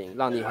事情，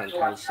让你很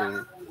开心。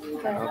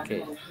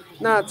OK，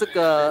 那这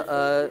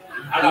个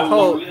以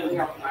后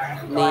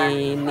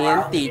你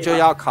年底就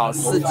要考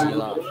4级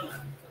了，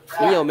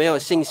你有没有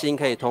信心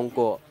可以通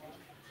过？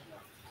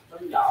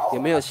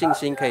有没有信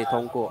心可以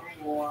通过？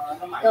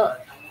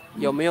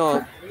有没有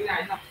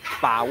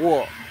把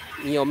握？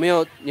你有没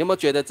有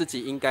觉得自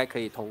己应该可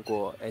以通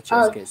过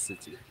HSK 4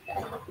级？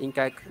应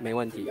该没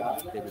问题，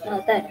对不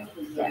对？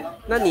对。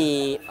那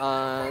你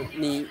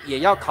也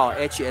要考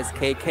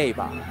HSKK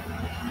吧？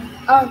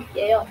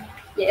也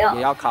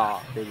要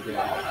考，对不对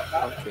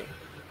 ？OK，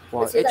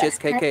 哇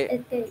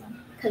 ，HSKK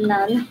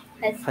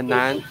很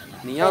难，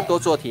你要多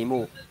做题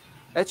目。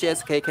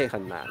HSKK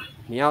很难，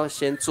你要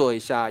先做一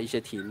些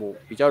题目，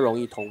比较容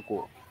易通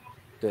过。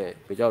对，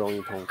比较容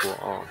易通过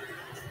哦。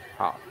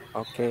好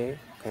 ，OK，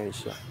 看一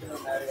下。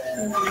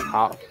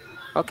好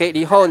 ，OK，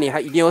 以后你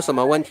有什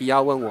么问题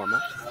要问我吗？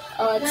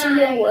今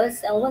天我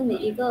想问你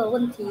一个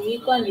问题，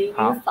关于语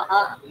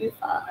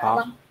法，好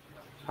吗？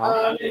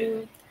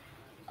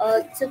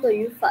这个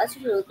语法就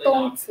是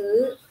动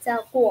词加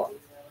过，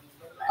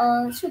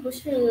是不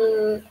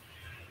是？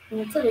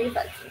这个语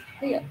法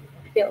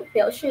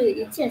表示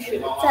一件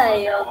事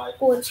在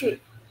过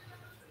去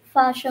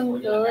发生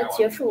和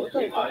结束，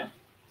对的。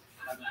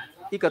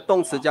一个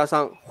动词加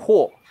上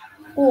或。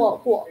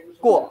过，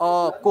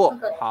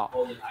好，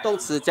动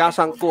词加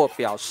上过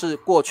表示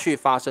过去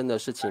发生的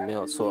事情没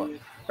有错，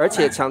而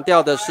且强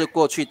调的是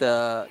过去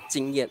的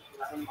经验。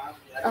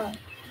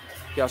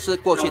表示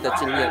过去的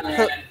经验。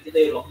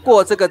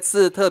过这个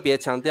字特别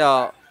强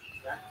调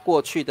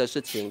过去的事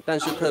情，但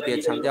是特别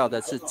强调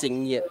的是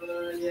经验，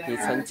你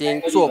曾经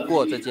做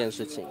过这件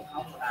事情，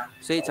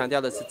所以强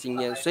调的是经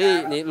验。所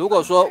以你如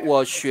果说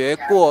我学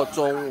过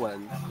中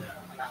文，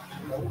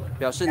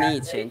表示你以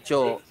前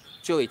就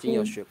已经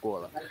有学过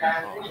了，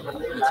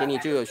以前你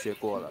就有学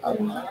过了。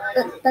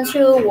但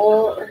是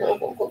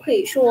我可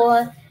以说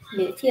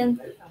每天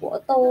我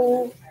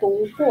都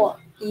读过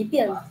一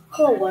遍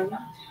课文，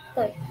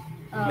对。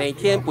每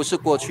天不是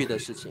过去的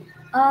事情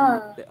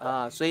对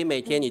所以每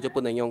天你就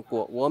不能用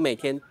过。我每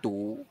天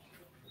读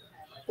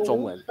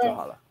中文就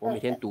好了，我每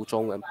天读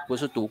中文，不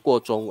是读过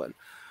中文。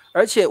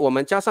而且我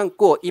们加上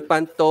过，一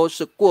般都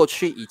是过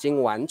去已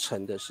经完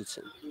成的事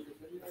情，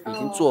已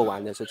经做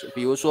完的事情。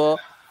比如说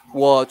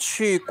我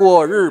去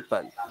过日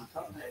本，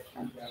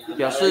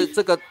表示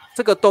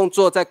这个动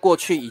作在过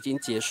去已经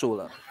结束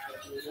了，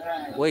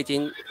我已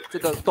经这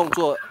个动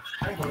作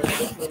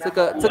这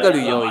个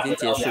旅游已经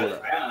结束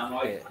了。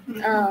对，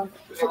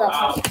是的。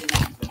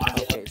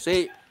OK， 所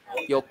以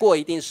有过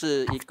一定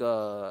是一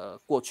个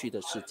过去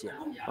的事件，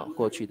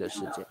过去的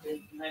事件。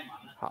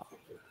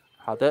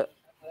好的，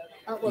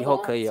以后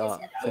可以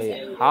可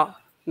以。好，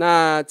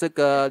那这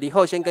个以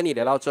后先跟你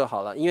聊到这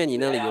好了，因为你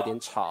那里有点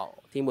吵，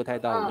听不太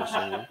到你的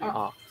声音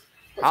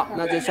好，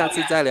那就下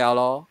次再聊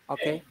咯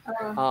OK，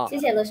 谢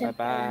谢老师，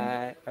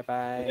拜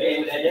拜。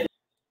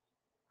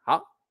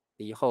好，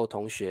李后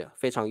同学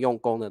非常用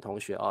功的同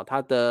学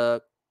他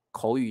的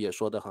口语也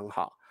说得很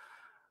好。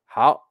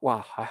好哇，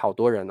还好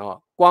多人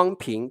光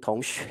平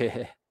同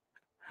学，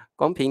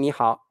光平你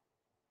好，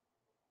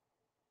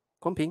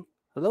光平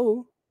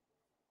 ，Hello，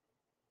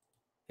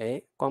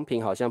 光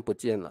平好像不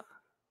见了，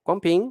光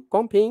平，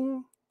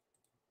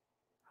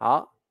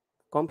好，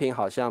光平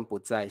好像不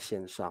在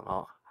线上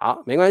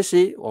好，没关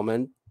系，我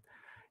们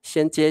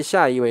先接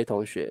下一位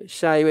同学，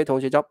下一位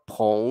同学叫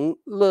彭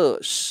乐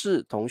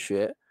士同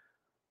学，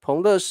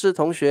彭乐士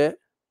同学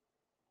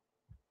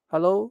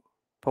 ，Hello，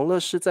 彭乐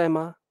士在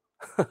吗？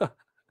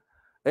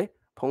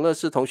彭乐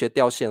士同学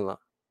掉线了，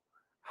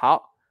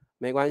好，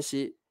没关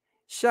系。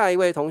下一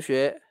位同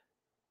学，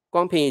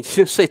光平已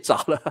经睡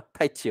着了，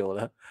太久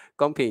了，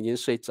光平已经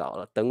睡着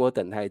了，等我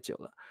等太久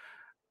了。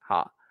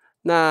好，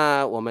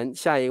那我们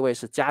下一位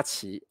是佳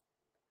琪，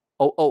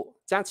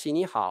佳琪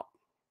你好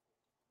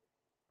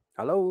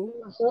 ，Hello，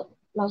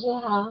 老师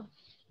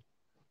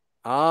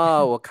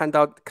好。我看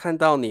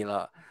到你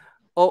了，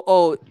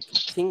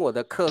听我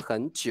的课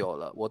很久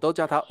了，我都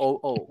叫他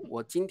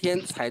我今天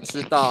才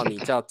知道你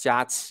叫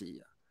佳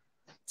琪。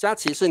佳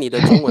琪是你的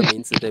中文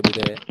名字对不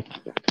对？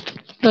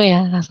对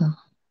呀，老师。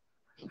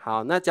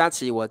好，那佳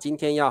琪，我今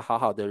天要好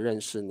好的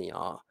认识你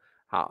好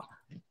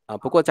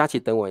不过佳琪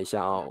等我一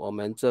下我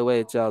们这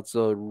位叫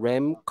做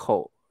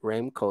Ramco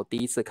第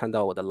一次看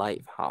到我的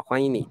live， 好，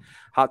欢迎你。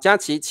好，佳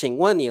琪，请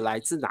问你来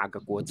自哪个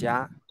国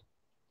家？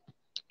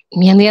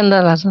缅甸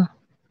的老师。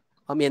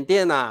缅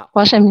甸啊，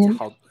我是缅甸。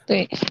好，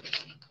对，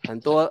很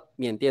多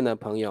缅甸的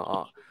朋友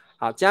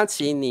好，佳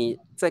琪，你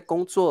在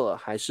工作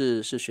还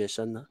是学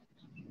生呢？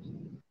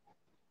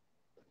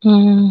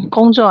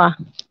工作啊。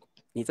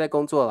你在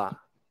工作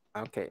啦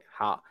 ？OK，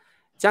 好，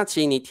佳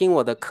琪，你听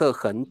我的课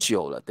很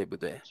久了，对不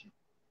对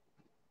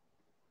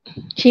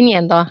？7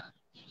年多，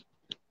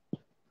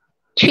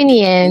去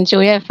年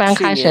9月份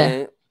开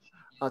始。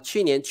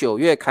去年9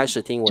月开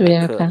始听我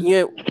的课，因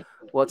为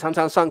我常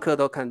常上课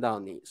都看到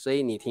你，所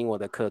以你听我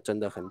的课真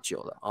的很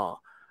久了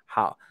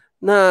好，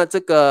那这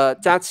个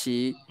佳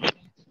琪，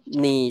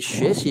你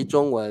学习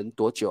中文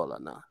多久了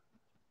呢？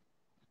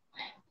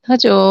多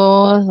久？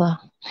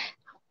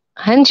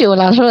很久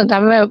了，说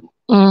咱们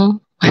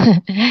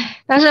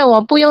但是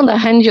我不用的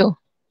很久。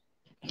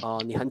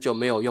你很久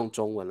没有用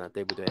中文了，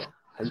对不对？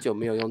很久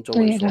没有用中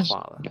文说话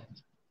了。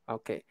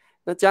OK，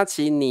 那佳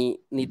琪，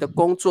你的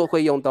工作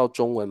会用到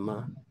中文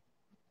吗？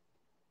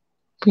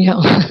不用。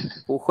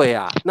不会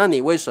啊？那你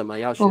为什么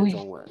要学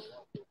中文？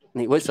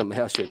你为什么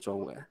要学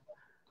中文？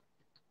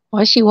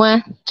我喜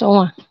欢中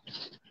文。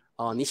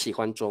你喜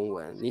欢中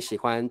文，你喜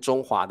欢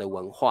中华的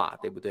文化，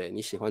对不对？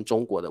你喜欢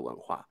中国的文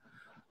化。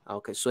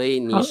OK， 所以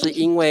你是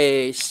因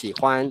为喜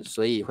欢，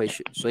所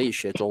以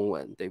学中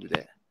文，对不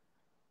对？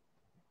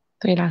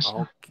对，老师。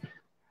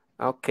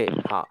OK，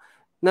 好。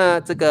那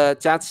这个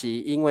佳琪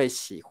因为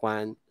喜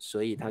欢，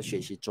所以他学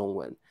习中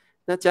文。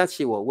那佳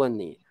琪，我问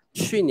你，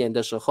去年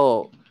的时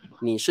候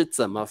你是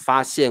怎么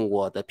发现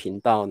我的频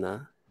道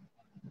呢？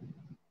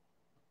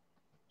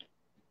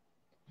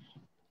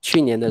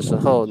去年的时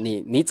候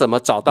你怎么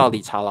找到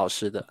理查老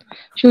师的？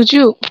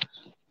 YouTube。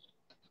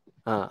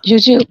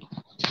YouTube。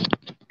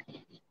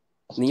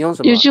你用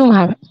什么 ？YouTube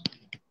吗？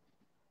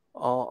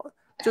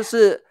就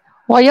是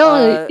我用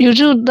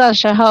YouTube 的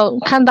时候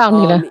看到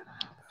你了。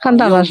看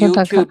到了用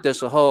YouTube 的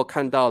时候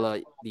看到了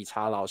理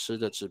查老师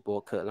的直播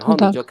课，然后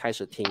你就开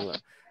始听了。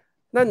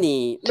那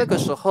你那个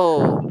时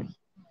候，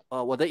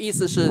我的意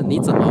思是你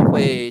怎么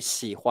会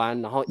喜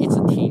欢，然后一直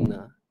听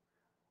呢？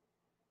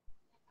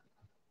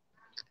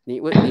你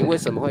为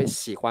什么会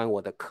喜欢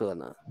我的课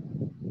呢？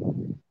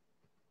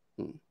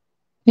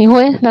你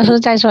会？老师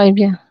再说一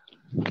遍。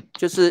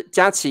就是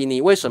佳琪，你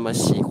为什么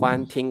喜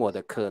欢听我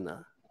的课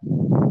呢？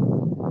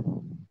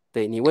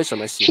对，你为什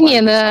么喜欢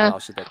理查老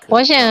师的课？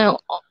我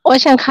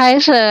想开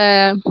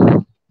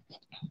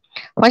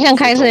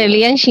始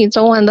练习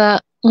中文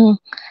的。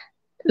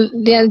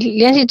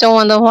练习中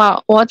文的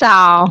话，我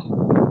找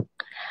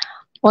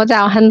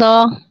很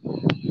多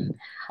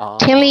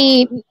听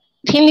力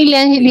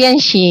练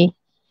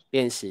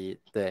习。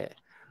对。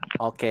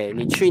OK，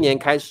 你去年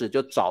开始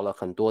就找了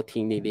很多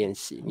听力练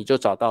习，你就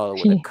找到了我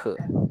的课，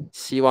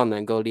希望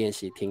能够练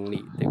习听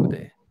力，对不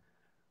对？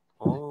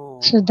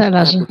是的，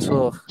老师。不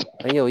错，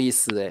很有意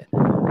思哎。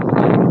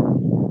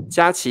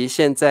佳琪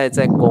现在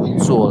在工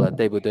作了，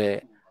对不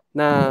对？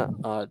那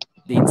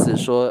林子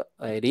说，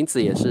林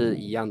子也是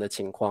一样的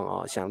情况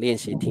哦，想练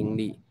习听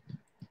力。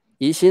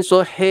怡心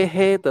说，嘿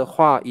嘿的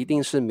话一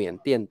定是缅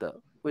甸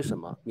的，为什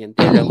么？缅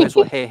甸人会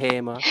说嘿嘿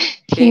吗？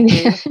嘿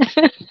嘿。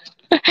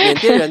缅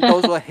甸人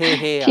都说嘿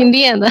嘿啊，听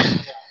电的。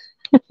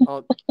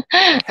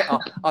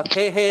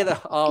嘿嘿的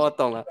我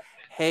懂了。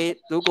黑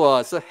如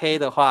果是黑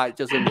的话，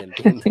就是缅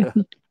甸的，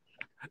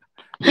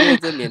因为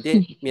这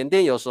缅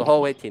甸有时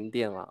候会停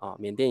电了啊，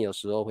缅甸有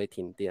时候会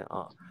停电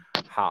啊。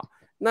好，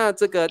那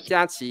这个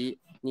佳琪，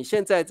你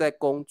现在在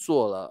工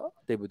作了，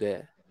对不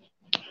对？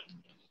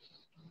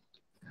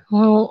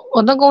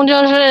我的工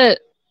作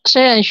是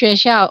私人学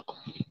校。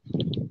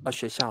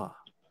学校啊。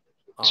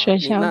学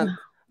校的。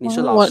你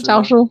是老师吗？我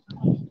教书。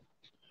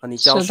你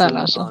教书。是的，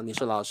老师。你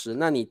是老师，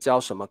那你教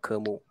什么科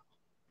目？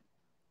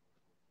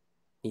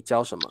你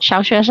教什么？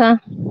小学生。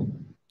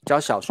教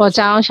小学生。我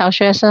教小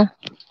学生。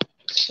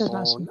是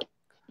的。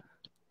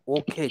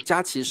OK，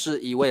 佳琪是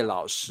一位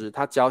老师，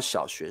他教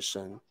小学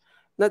生。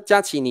那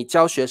佳琪，你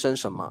教学生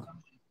什么？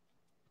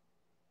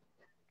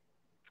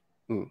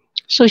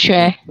数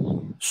学。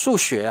数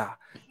学啊，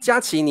佳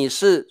琪，你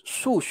是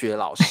数学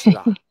老师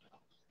啊？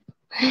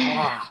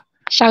哇！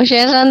小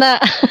学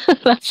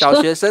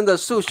生的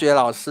数学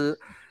老师，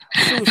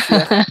数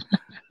学，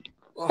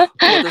我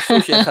的数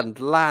学很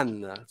烂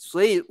呢，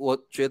所以我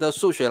觉得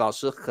数学老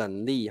师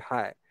很厉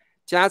害。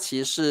佳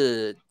琪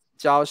是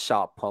教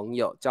小朋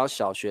友、教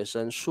小学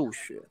生数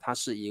学，他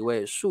是一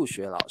位数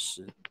学老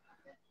师，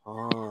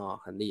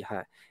很厉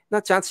害。那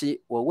佳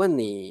琪，我问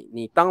你，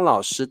你当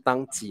老师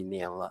当几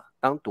年了？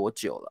当多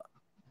久了？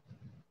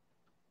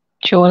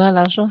久了，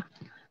老师。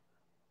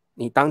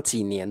你当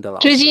几年的老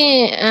师？最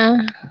近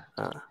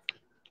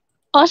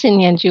20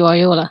年左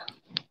右了。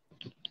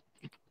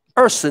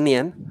20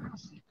年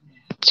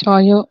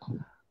左右。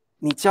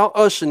你教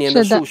20年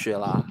的数学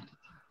啦？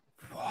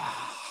哇！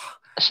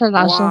是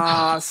老师。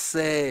哇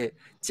塞，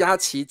佳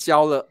琪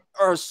教了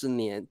20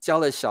年，教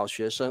了小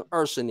学生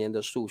20年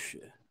的数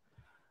学。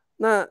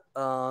那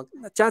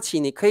佳琪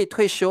你可以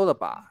退休了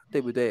吧？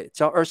对不对？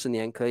教20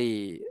年可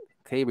以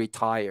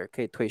retire，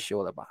 可以退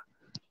休了吧？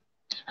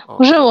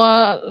不是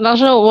我，老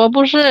师，我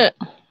不是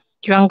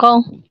员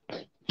工。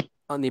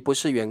你不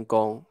是员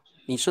工，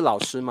你是老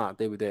师嘛，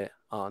对不对？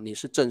你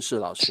是正式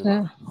老师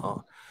嘛？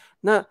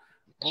那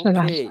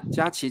OK，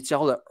 佳琪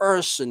教了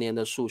20年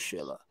的数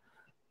学了，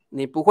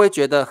你不会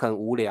觉得很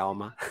无聊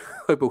吗？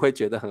会不会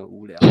觉得很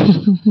无聊？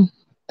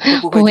会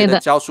不会觉得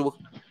教书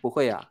不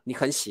会啊？你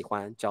很喜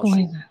欢教书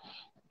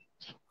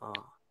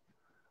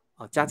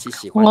佳琪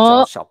喜欢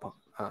教小朋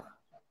友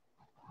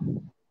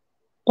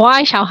我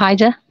爱小孩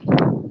子。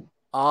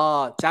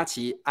佳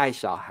琪爱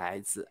小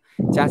孩子，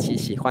佳琪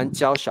喜欢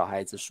教小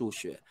孩子数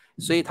学，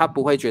所以他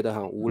不会觉得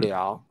很无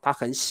聊，他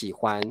很喜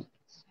欢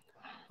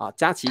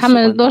佳琪喜欢他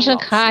们都是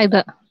可爱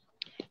的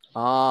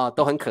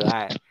都很可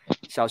爱，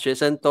小学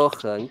生都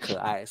很可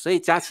爱，所以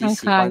佳琪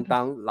喜欢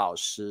当老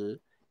师，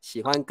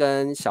喜欢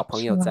跟小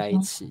朋友在一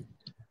起。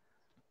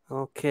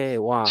OK，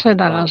 哇，是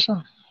的，老师。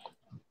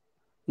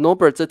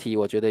Norbert 这题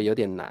我觉得有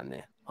点难呢。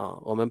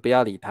我们不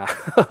要理他，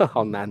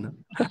好难呢。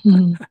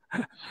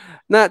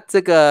那这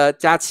个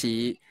佳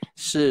琪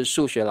是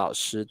数学老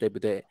师，对不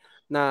对？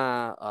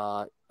那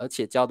而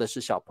且教的是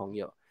小朋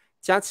友。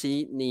佳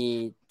琪，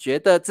你觉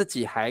得自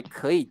己还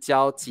可以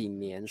教几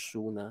年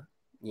书呢？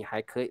你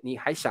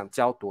还想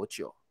教多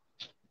久？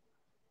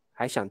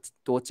还想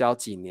多教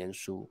几年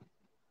书？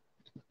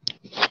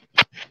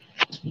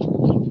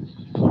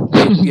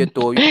越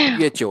多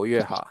越久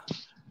越好。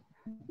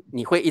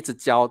你会一直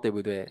教，对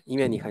不对？因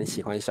为你很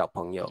喜欢小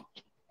朋友，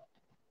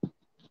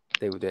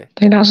对不对？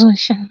对，老师。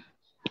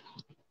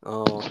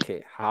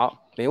OK，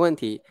 好，没问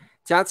题。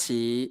佳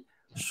琪，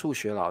数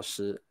学老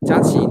师，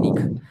佳琪，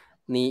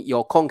你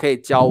有空可以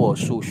教我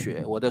数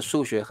学，我的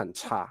数学很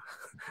差，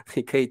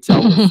你可以教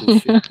我数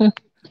学。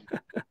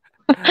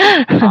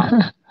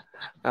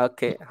好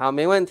 ，OK， 好，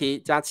没问题。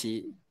佳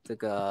琪，这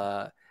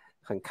个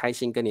很开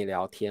心跟你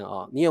聊天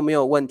你有没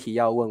有问题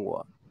要问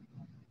我？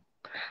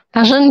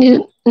老师，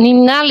你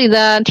那里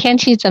的天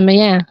气怎么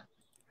样？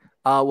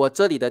我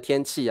这里的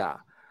天气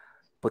啊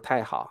不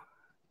太好，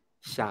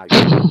下雨，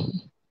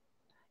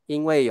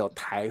因为有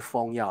台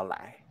风要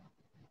来。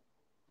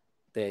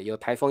对，有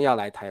台风要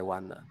来台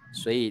湾了，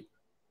所以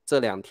这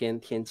2天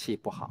天气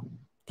不好，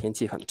天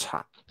气很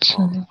差。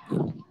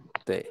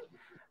对，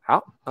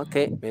好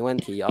 ，OK， 没问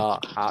题哦。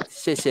好，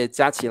谢谢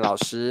佳琪老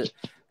师。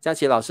佳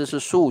琪老师是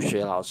数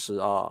学老师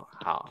哦。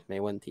好，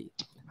没问题。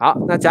好，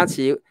那佳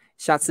琪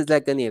下次再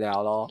跟你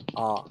聊咯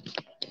哦。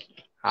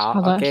好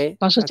 ，OK，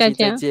 老师再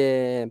见，再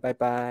见，拜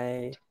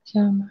拜。这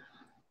样吗？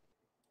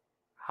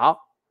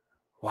好，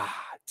哇，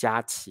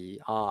佳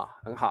琪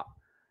很好。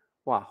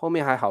哇，后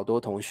面还好多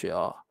同学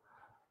哦。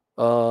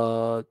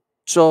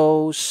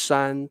周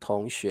山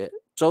同学，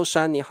周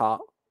山你好，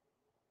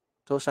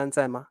周山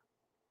在吗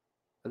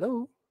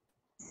 ？Hello，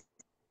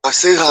 老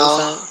师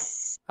好。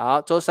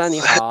好，周山你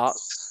好，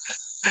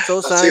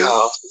周山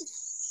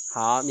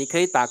好，你可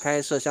以打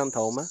开摄像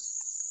头吗？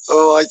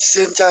我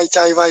现在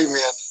在外面。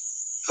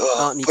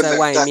你在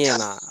外面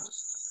啊？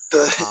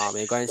对。好，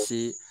没关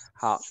系。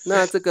好，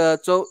那这个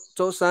周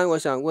山，我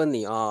想问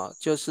你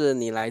就是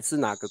你来自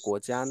哪个国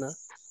家呢？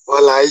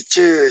我来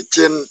自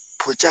柬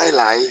埔寨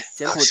来。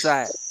柬埔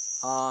寨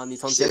你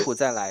从柬埔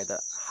寨来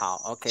的。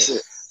好 ，OK。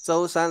是。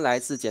周山来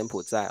自柬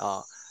埔寨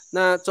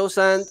那周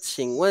山，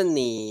请问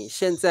你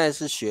现在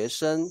是学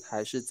生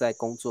还是在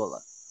工作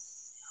了？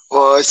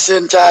我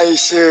现在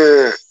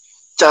是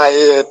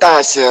在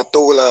大学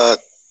读了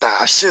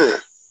大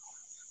4。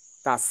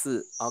大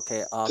4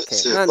 ，OK。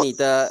那你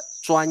的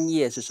专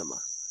业是什么？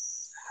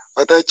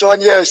我的专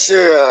业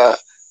是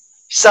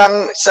商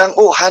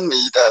务汉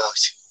语的老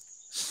师。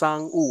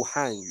商务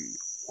汉语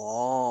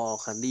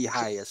很厉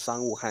害耶！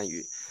商务汉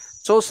语。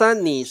周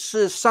山，你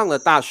是上了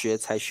大学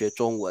才学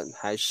中文，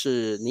还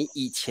是你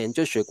以前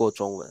就学过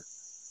中文？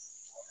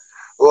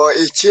我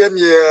以前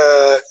也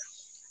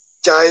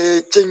在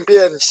这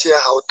边学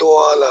好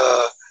多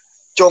了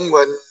中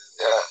文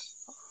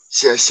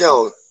学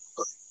校。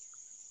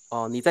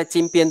你在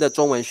金边的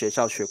中文学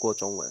校学过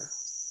中文？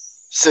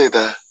是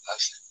的，老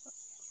师。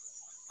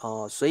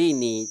所以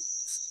你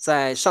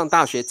在上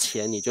大学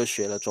前你就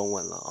学了中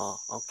文了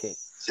OK。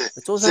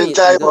周山，现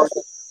在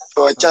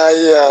我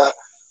在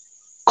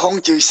孔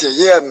子学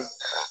院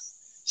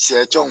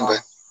学中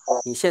文。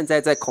你现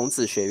在在孔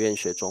子学院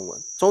学中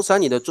文。周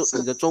山，你的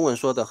中文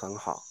说得很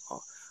好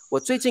我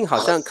最近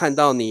好像看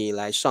到你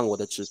来上我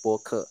的直播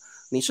课，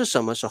你是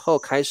什么时候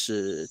开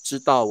始知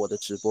道我的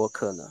直播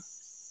课呢？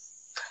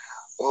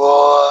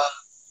我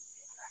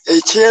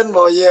以前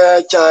我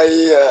也在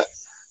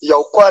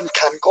油管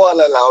看过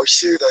了老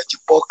师的直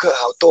播课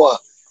好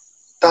多，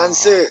但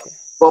是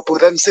我不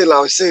认识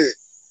老师，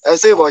但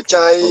是我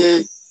在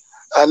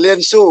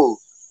练书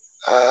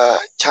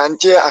参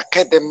加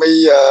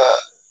Academy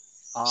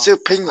视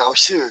频老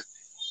师，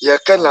也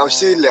跟老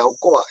师聊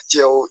过，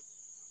就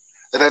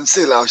认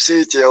识老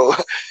师，就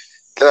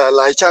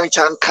来常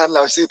常看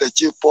老师的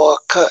直播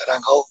课，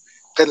然后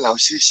跟老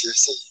师学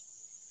习。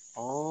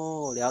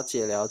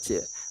了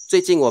解。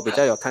最近我比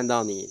较有看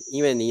到你，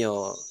因为你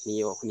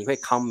会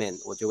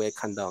comment， 我就会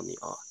看到你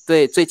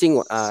对，最近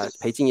我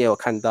裴静也有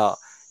看到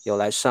有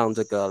来上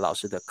这个老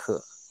师的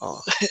课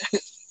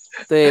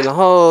对，然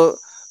后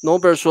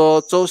Norbert 说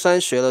周山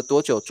学了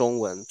多久中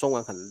文？中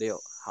文很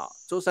溜。好，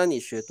周山你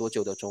学多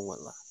久的中文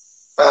了？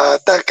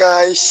大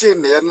概4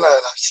年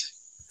了，老师。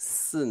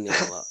4年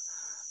了。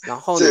然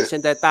后你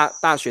现在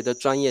大学的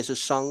专业是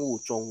商务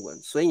中文，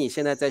所以你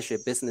现在在学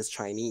Business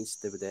Chinese，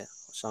 对不对？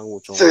商务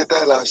中文。是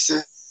的，老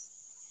师。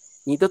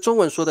你的中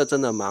文说的真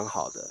的蛮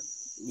好的，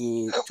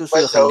你就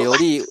是很流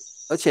利，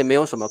而且没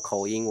有什么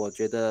口音，我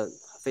觉得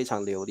非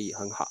常流利，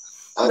很好。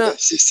那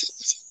谢谢。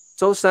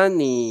周山，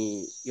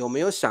你有没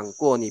有想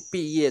过你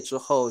毕业之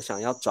后想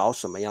要找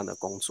什么样的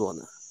工作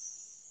呢？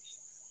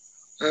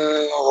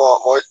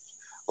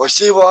我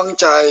希望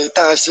在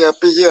大学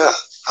毕业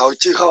好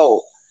之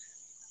后，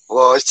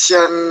我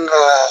想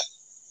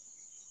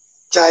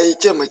在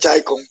柬埔寨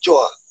工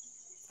作。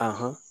然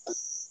后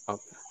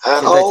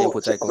在柬埔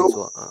寨工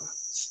作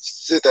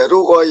是的，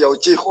如果有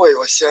机会，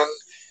我想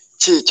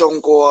去中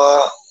国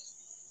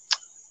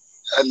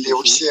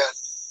留学。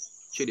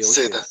去留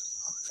学。是的，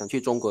想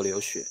去中国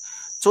留学。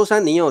周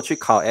山，你有去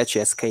考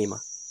HSK 吗？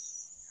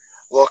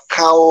我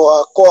考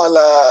过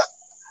了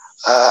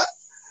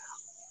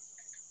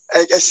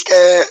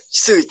HSK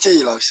 4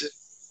级，老师。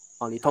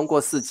你通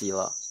过4级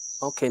了。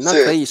OK， 那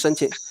可以申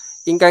请，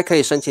应该可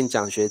以申请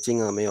奖学金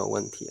没有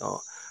问题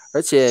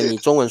而且你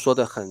中文说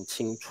得很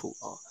清楚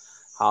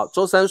好，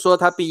周三说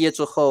他毕业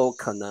之后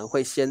可能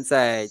会先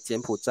在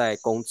柬埔寨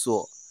工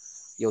作，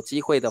有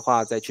机会的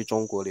话再去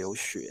中国留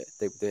学，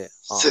对不对？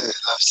是，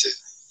老师。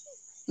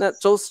那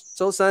周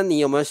三你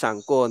有没有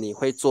想过你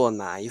会做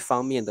哪一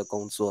方面的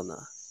工作呢？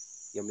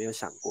有没有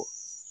想过？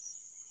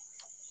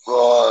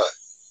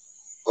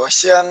我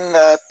想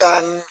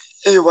当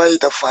一位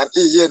的翻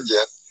译人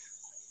员。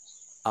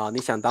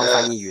你想当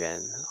翻译员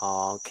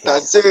？OK。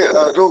但是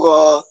如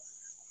果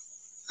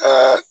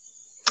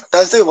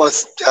但是我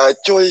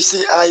最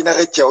是爱那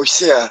个角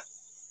色。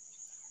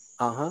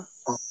然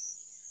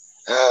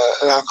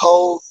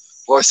后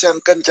我想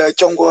跟着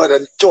中国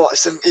人做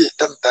生意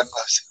等等，老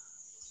师。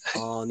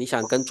哦，你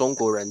想跟中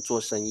国人做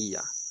生意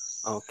啊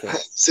 ？OK，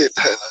 是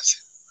的，老师。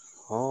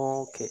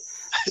OK，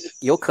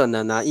 有可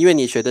能啊，因为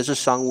你学的是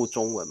商务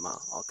中文嘛，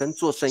哦，跟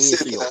做生意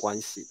是有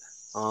关系的。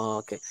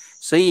OK，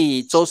 所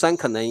以周三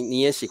可能你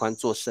也喜欢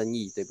做生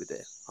意，对不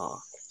对？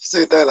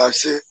是的，老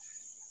师。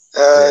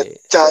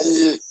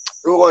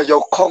如果有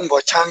空，我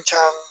常常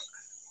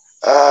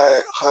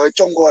和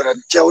中国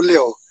人交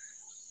流，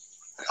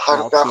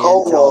然后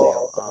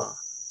我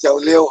交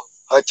流，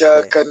或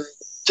者跟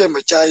柬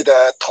埔寨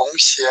的同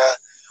学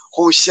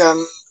互相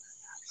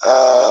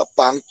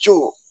帮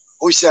助，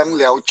互相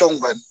聊中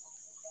文。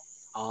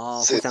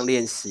互相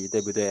练习，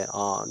对不对？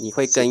你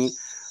会跟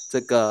这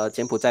个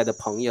柬埔寨的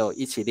朋友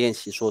一起练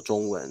习说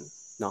中文，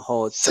然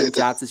后增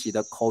加自己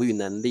的口语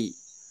能力。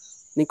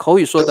你口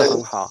语说得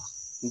很好，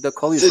你的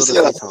口语说得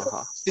非常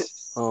好。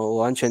我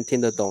完全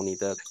听得懂你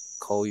的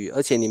口语，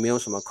而且你没有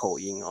什么口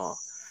音哦。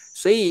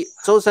所以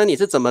周三你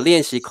是怎么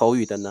练习口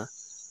语的呢？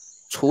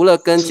除了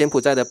跟柬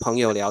埔寨的朋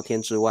友聊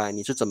天之外，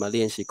你是怎么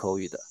练习口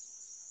语的？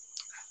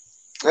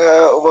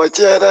我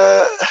觉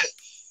得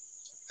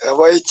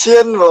我以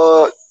前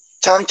我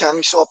常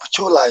常说不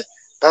出来，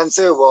但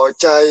是我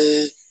在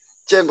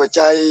柬埔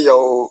寨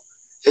有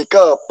一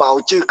个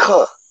保质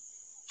课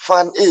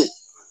翻译。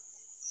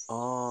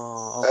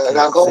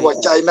然后我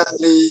在那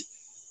里，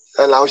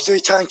老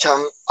师常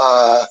常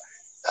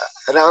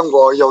让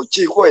我有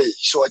机会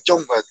说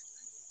中文，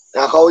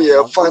然后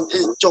也翻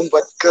译中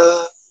文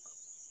歌。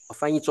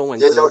翻译中文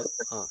歌，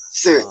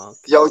是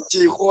有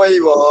机会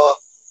我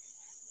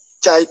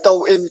在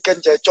抖音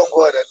跟着中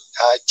国人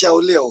交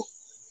流。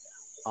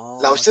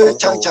老师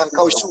常常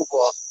告诉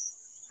我，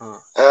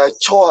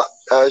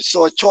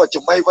说错就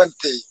没问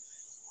题，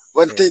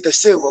问题的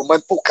是我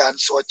们不敢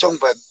说中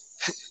文。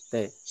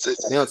对，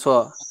没有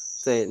错。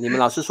对，你们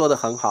老师说的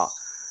很好，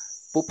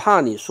不怕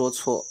你说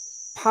错，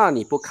怕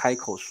你不开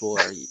口说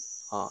而已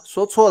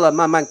说错了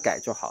慢慢改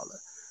就好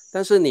了。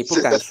但是你不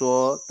敢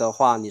说的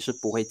话，你是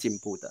不会进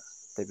步的，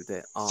对不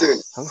对？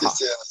很好。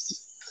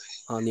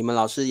你们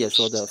老师也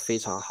说的非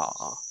常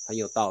好很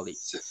有道理。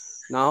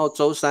然后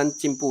周三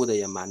进步的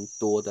也蛮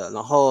多的，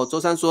然后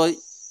周三说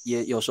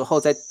也有时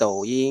候在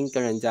抖音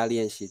跟人家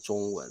练习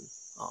中文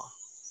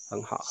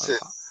很好很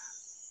好。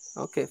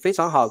OK， 非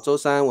常好，周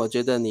三，我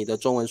觉得你的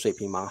中文水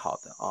平蛮好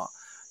的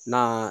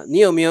那你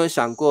有没有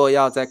想过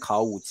要再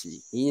考5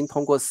级？你已经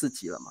通过4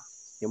级了嘛？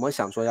有没有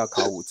想说要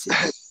考5级？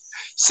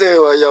是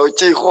我有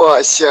计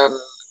划想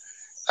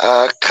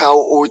考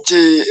5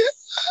级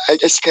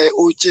 ，HSK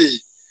 5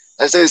级，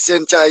但是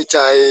现在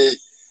在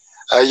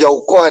油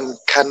管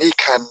看一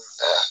看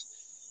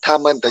他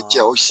们的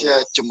教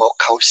学怎么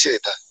考试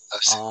的。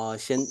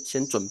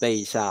先准备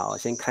一下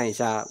先看一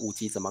下5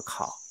级怎么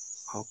考。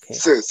OK，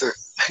 是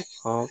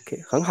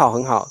OK， 很好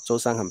很好，周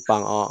三很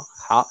棒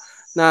好，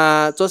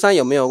那周三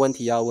有没有问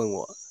题要问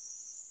我？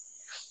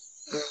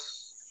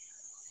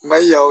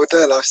没有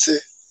的，老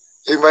师，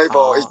因为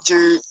我已经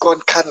观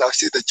看老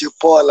师的直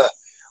播了，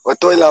我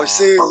对老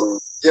师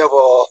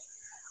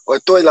我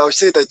对老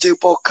师的直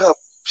播课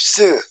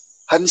是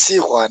很喜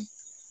欢。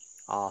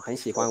很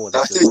喜欢我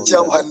的直播课。老师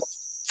教很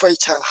非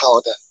常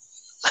好的。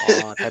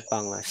太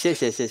棒了，谢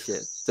谢谢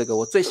谢，这个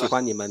我最喜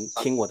欢你们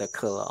听我的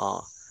课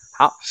了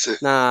好，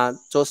那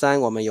周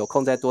三我们有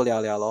空再多聊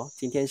聊咯。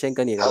今天先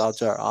跟你聊到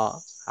这儿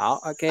好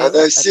OK， 好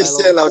的，谢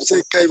谢老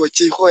师给我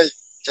机会，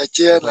再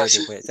见老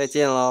师。再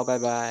见咯，拜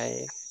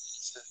拜。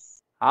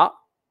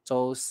好，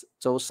周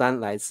三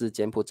来自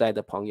柬埔寨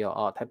的朋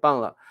友太棒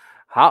了。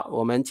好，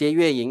我们接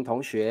月莹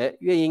同学，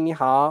月莹你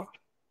好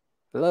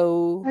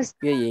 ，Hello，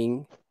 月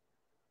莹，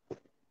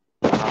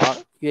好，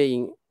月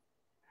莹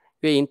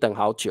等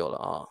好久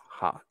了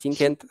好，今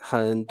天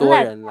很多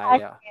人来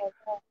聊。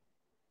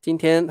今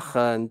天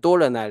很多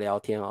人来聊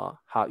天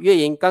好，月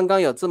莹，刚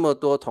刚有这么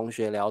多同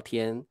学聊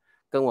天，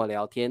跟我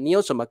聊天，你有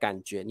什么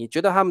感觉？你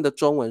觉得他们的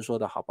中文说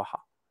的好不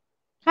好？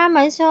他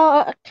们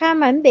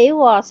比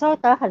我说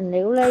得很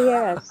流利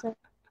老师。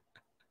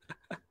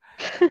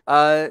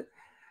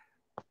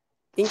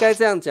应该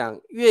这样讲，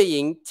月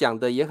莹讲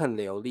的也很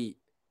流利，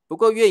不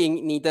过月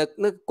莹你的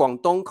那个广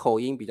东口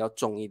音比较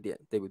重一点，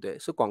对不对？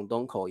是广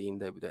东口音，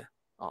对不对？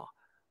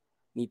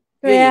你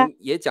月莹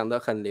也讲得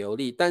很流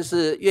利，但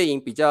是月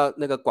莹比较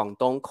那个广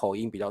东口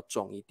音比较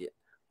重一点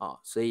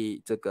所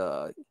以这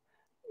个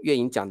月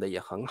莹讲的也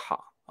很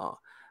好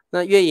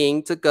那月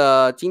莹，这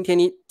个今天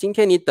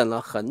你等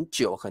了很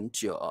久很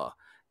久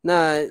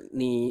那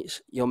你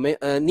有没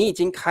有你已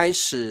经开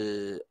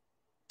始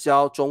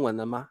教中文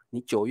了吗？你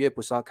9月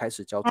不是要开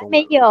始教中文？还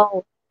没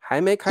有，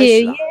还没开始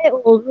9月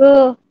5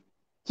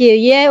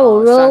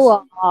日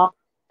我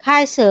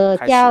开始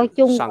教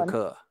中文上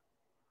课。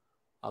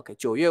OK，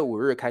 9月5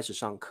日开始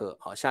上课，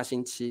好，下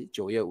星期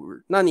9月5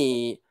日。那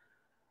你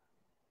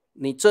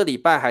这礼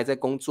拜还在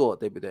工作，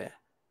对不对？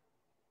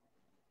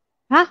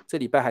这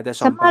礼拜还在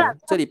上班，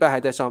这礼拜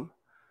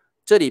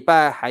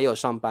还有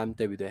上班，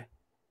对不对？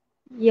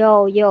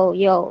有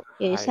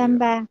上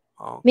班。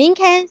明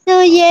天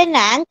是越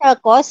南的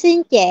国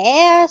庆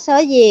节，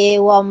所以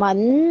我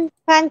们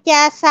放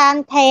假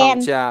3天。放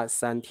假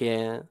3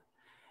天。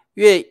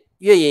月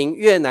营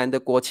越南的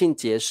国庆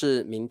节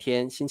是明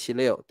天星期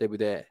六，对不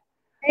对？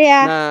对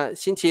呀。那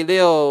星期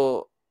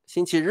六、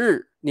星期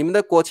日，你们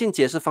的国庆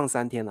节是放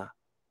3天啊？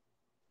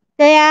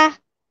对呀，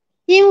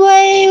因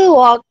为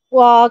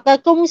我的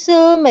公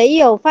司没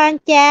有放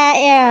假，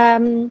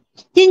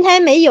今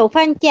天没有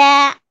放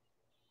假，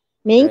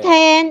明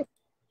天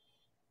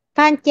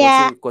放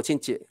假。国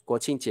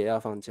庆节要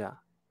放假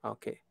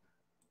 ，OK。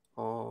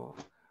哦，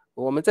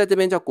我们在这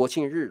边叫国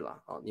庆日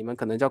了哦，你们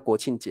可能叫国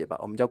庆节吧，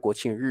我们叫国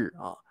庆日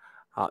啊。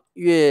好，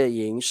月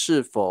营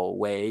是否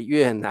为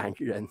越南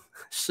人？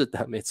是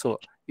的，没错，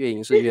月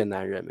营是越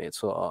南人，没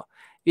错哦。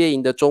月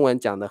营的中文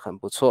讲得很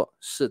不错，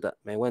是的，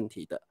没问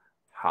题的。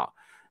好，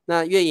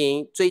那月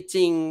营最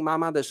近妈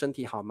妈的身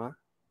体好吗？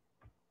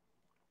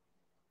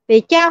比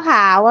较好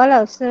啊，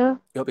老师。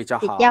有比较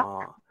好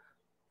啊，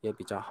也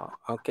比较好。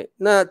OK，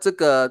 那这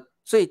个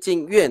最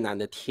近越南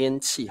的天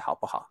气好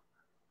不好？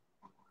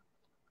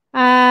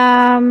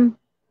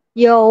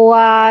有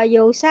啊，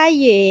有下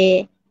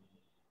雨。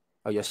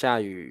哦，有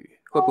下雨，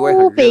会不会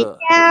很热？比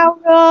较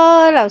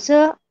热，老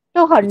师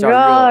都很热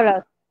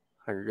了。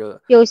很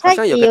热。有下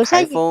雨，有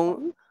台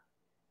风，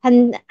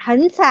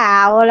很少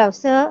啊，老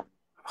师。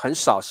很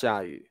少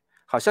下雨，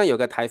好像有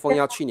个台风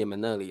要去你们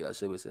那里了，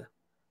是不是？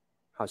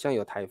好像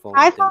有台风。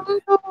台风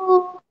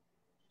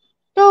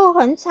都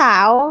很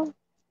少。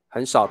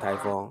很少台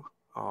风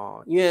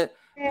哦，因为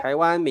台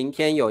湾明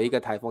天有一个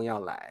台风要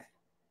来，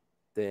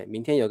对，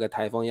明天有个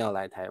台风要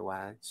来台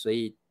湾，所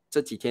以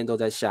这几天都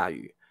在下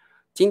雨。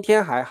今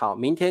天还好，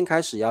明天开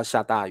始要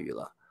下大雨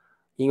了，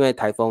因为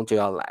台风就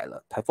要来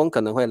了，台风可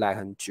能会来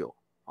很久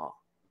哦。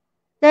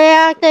对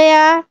呀，对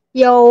呀，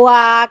有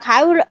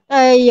台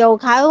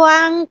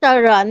湾的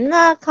人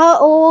呢，客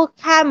户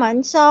开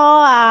门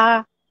说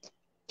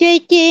最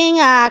近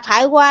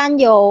台湾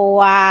有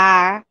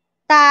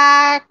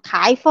大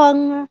台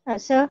风，老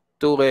师。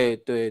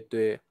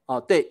对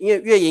哦，对，因为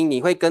月营你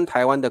会跟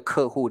台湾的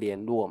客户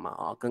联络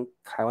嘛，跟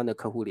台湾的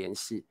客户联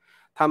系。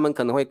他们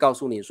可能会告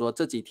诉你说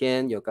这几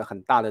天有个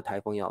很大的台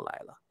风要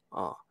来了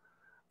啊。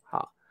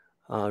好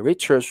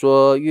，Richard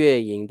说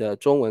月营的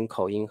中文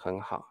口音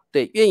很好，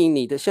对，月营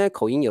你的现在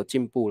口音有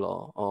进步了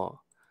哦，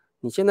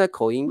你现在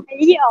口音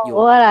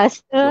有老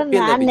师有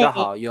变得比较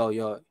好，有，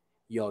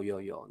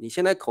你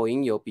现在口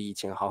音有比以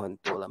前好很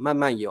多了，慢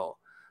慢有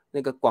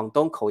那个广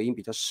东口音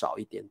比较少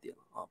一点点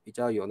啊，比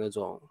较有那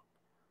种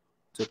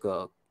这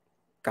个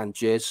感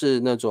觉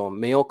是那种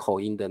没有口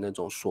音的那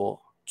种说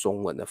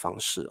中文的方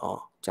式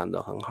哦，讲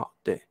得很好，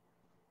对，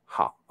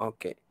好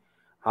 ，OK，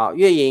 好，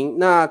月营，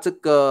那这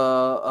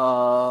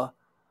个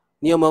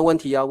你有没有问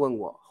题要问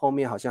我？后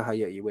面好像还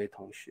有一位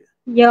同学。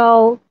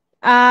有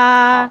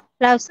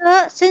老师，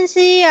信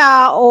息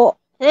我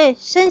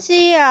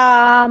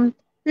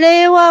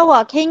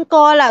听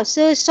过老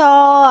师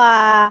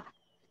说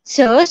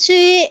持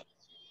续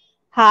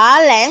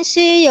和连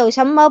续有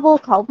什么不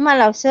同吗？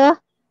老师，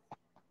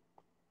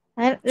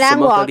让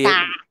我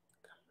打。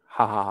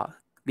好，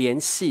联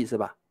系是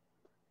吧？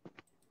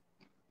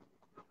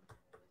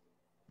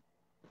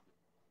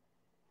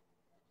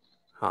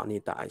好，你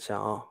打一下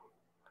哦。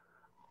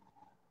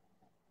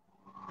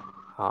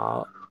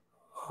好，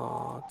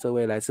这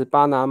位来自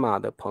巴拿马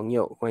的朋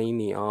友，欢迎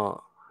你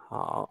哦。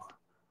好，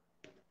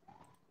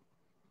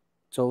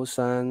周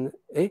三，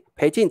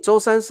裴静，周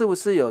三是不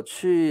是有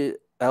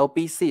去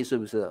LBC？ 是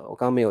不是？我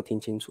刚刚没有听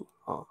清楚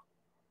啊。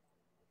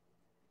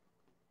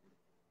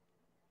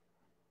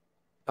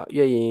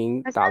月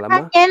营打了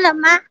吗？看了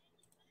吗？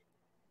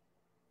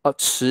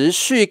持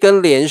续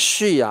跟连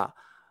续啊。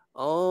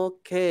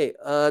OK，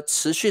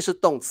 持续是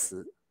动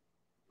词，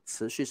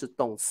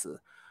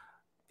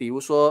比如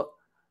说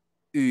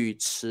雨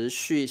持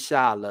续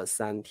下了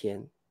3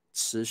天，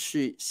持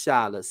续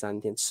下了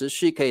3天，持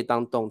续可以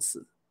当动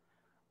词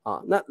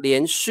啊。那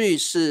连续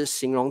是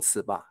形容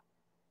词吧？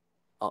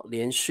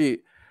连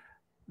续，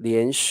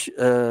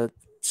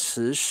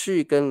持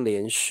续跟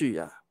连续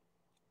啊，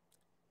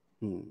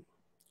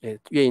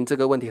月营这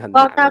个问题很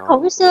难我的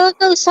同事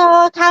都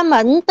说他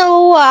们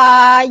都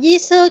意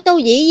思都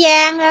一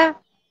样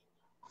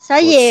所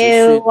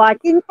以我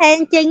今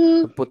天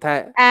不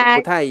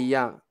太一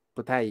样，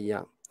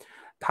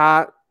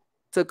他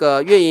这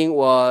个月营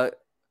我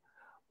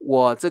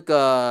这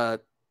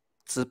个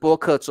直播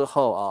课之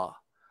后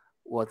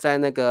我在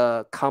那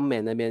个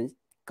comment 那边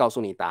告诉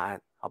你答案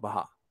好不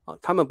好？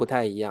他们不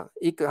太一样，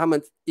一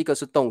个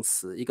是动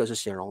词，一个是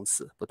形容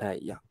词，不太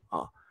一样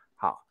好，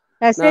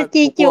老师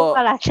记住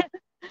了。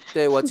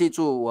对，我记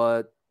住，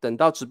我等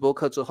到直播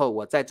课之后，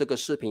我在这个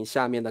视频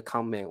下面的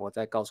comment 我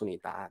再告诉你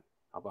答案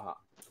好不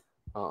好？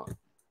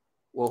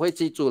我会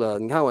记住了，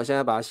你看我现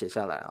在把它写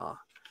下来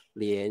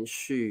连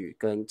续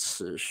跟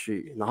持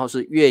续，然后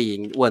是月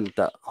营问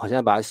的，我现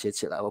在把它写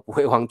起来，我不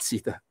会忘记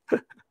的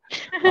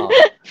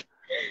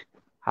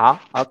好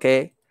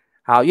OK，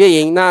 好，月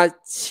营，那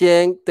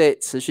先对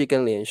持续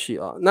跟连续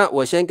那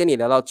我先跟你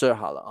聊到这儿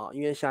好了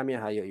因为下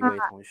面还有一位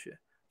同学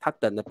他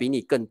等的比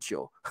你更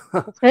久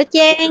时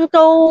间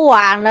都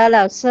晚了，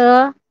老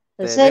师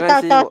老师多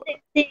多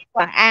谢谢，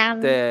晚安。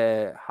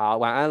对，好，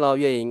晚安喽，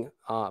月莹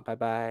啊，拜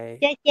拜。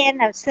再见，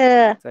老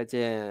师。再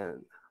见。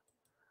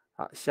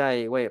好，下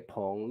一位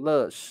彭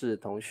乐士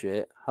同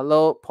学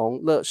 ，Hello，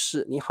 彭乐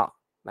士，你好，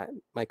来，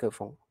麦克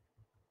风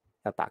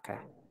要打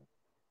开。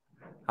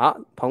好，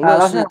彭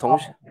乐士同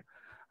学，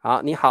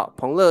好，你好，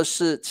彭乐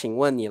士，请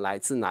问你来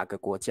自哪个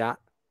国家？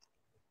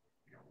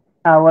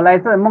我来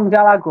自孟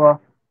加拉国。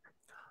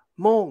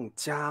孟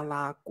加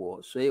拉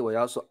国，所以我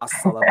要说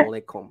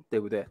Assalamualaikum，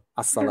 对不对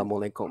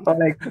 ？Assalamualaikum。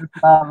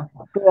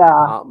对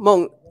啊。好，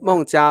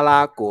孟加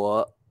拉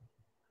国，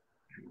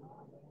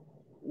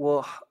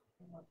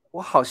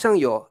我好像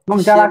有孟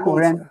加拉国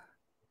人，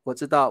我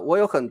知道，我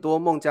有很多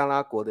孟加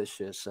拉国的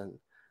学生。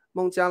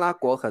孟加拉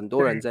国很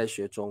多人在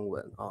学中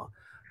文啊。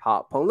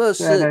好，彭乐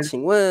士，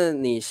请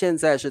问你现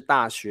在是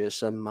大学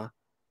生吗？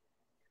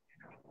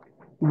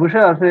不是，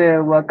是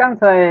我刚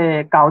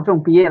才高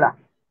中毕业了。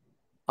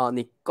哦，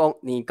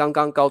你刚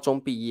刚高中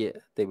毕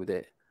业，对不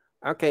对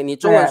 ？OK， 你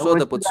中文说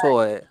的不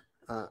错哎。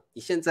你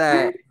现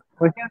在？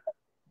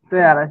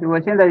对啊，我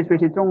现在学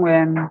习中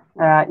文，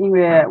因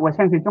为我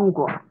想去中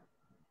国。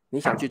你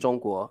想去中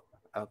国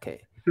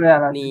 ？OK。对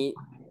啊。你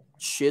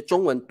学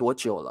中文多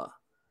久了？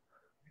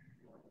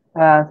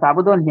差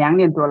不多2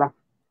年多了。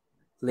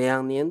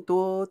2年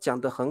多，讲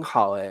得很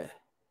好哎。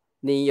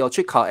你有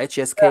去考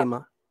HSK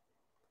吗？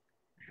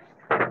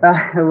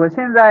我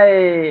现在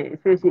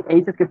学习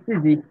HSK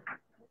 4级。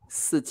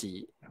4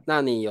级，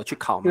那你有去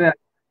考吗？对。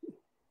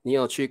你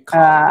有去考？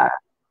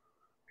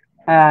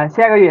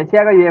下个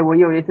月我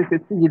有HSK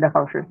 4级的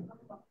考试。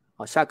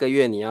下个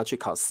月你要去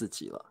考4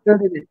级了。对。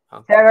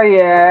下个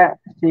月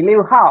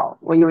16号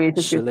我有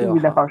HSK 4级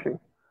的考试。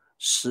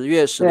10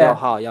月16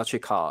号要去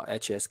考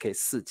HSK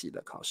 4级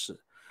的考试。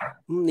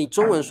你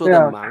中文说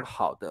的蛮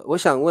好的，我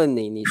想问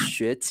你，你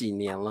学几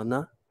年了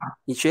呢？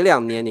你学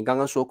2年，你刚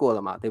刚说过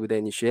了嘛，对不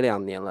对？你学2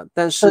年了，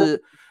但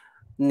是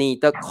你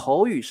的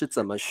口语是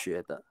怎么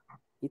学的？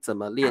你怎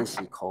么练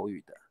习口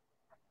语的？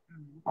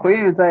口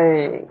语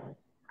在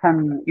看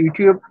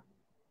YouTube，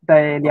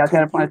 在聊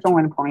天中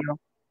文的朋友。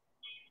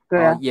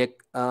对啊。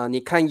你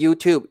看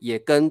YouTube 也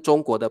跟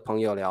中国的朋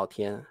友聊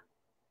天，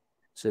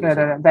是不是？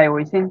对，在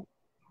微信。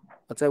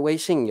在微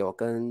信有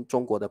跟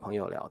中国的朋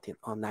友聊天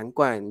哦，难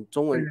怪你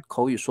中文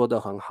口语说得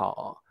很好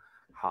哦。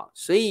好，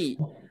所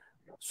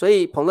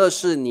以彭乐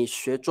士，你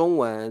学中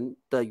文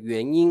的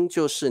原因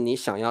就是你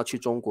想要去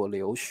中国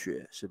留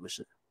学，是不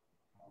是？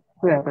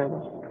对。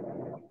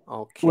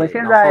OK， 我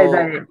现在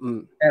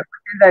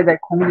在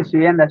孔子学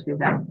院的学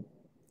生。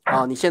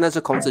哦，你现在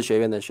是孔子学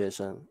院的学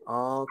生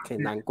 ？OK，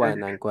 难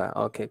怪。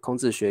OK， 孔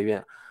子学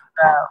院。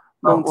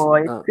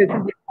我这次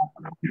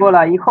过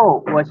了以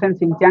后，我申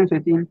请奖学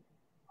金。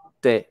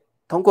对，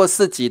通过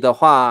4级的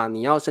话，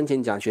你要申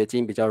请奖学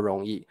金比较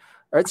容易，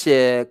而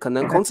且可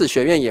能孔子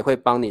学院也会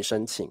帮你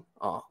申请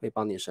会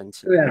帮你申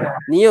请。对。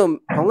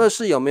彭乐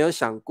士有没有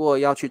想过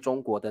要去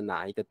中国的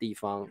哪一个地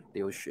方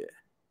留学？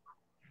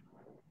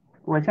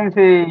我想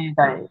去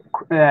在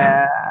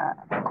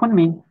昆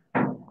明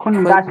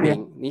大学。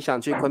你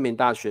想去昆明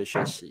大学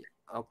学习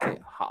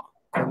 ？OK， 好，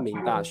昆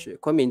明大学，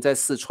昆明在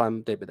四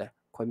川，对不对？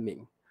昆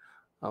明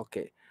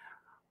 ，OK，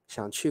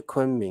 想去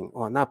昆明，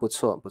哇，那不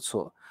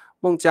错。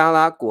孟加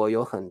拉国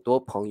有很多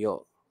朋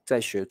友在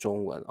学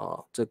中文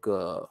哦，这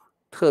个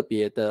特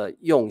别的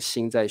用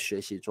心在学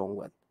习中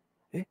文。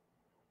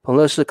彭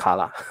乐士卡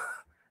了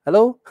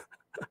，Hello，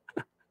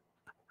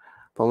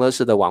 彭乐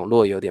士的网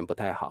络有点不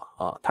太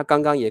好他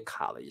刚刚也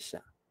卡了一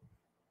下。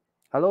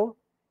Hello，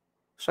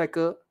 帅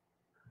哥，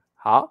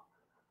好，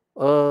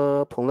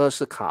彭乐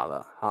士卡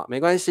了，好，没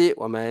关系，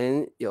我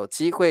们有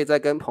机会再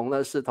跟彭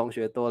乐士同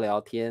学多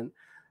聊天。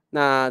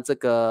那这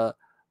个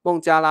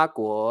孟加拉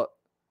国。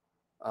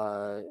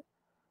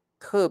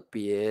特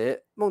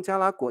别孟加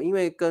拉国因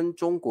为跟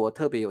中国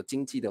特别有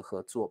经济的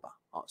合作吧，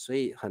所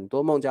以很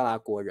多孟加拉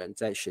国人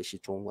在学习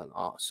中文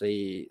所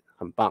以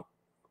很棒。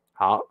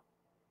好，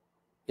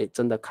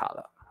真的卡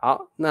了。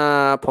好，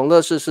那彭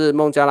乐士是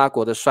孟加拉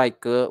国的帅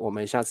哥，我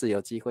们下次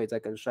有机会再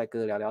跟帅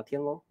哥聊聊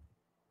天咯。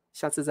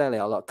下次再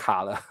聊了，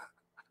卡了。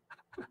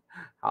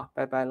好，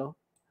拜拜咯。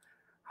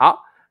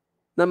好，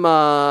那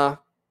么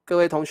各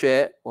位同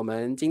学，我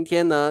们今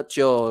天呢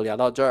就聊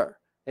到这儿。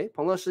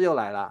彭乐士又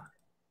来了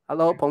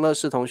 ，Hello， 彭乐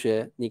士同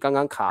学，你刚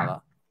刚卡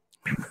了。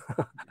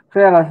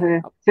对啊，老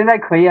师，现在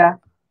可以啊。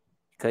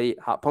可以，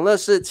好，彭乐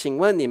士，请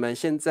问你们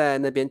现在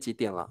那边几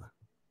点了？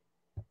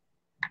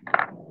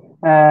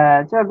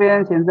这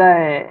边现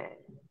在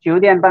9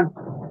点半。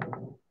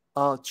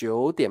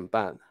9点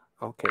半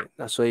 ，OK，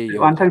 那所以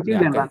有晚上9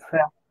点半，对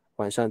啊。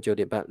晚上9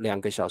点半，2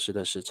个小时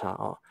的时差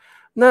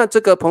那这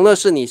个彭乐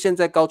士，你现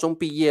在高中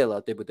毕业了，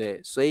对不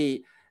对？所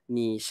以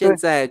你现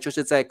在就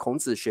是在孔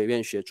子学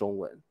院学中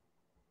文。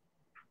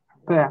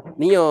对啊。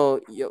你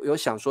有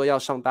想说要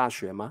上大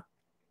学吗？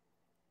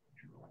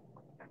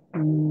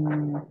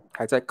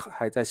还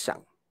在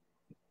想，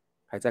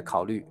还在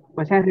考虑。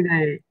我现在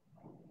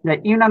在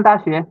云南大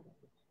学。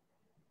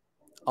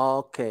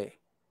OK，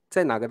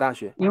 在哪个大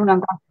学？云南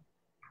大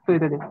学。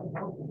对，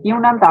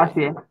云南大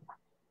学。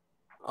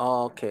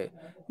OK，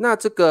那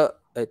这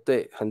个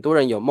对，很多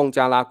人有孟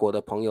加拉国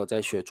的朋友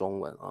在学中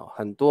文啊，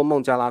很多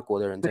孟加拉国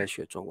的人在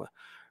学中文，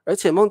而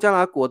且孟加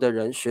拉国的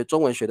人学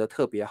中文学得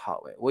特别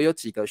好我有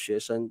几个学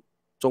生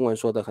中文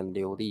说得很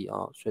流利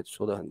啊，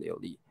说得很流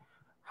利。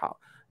好，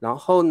然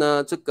后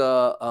呢，这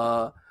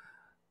个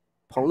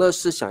彭乐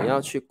是想要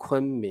去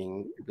昆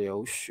明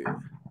留学，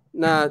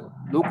那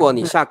如果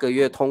你下个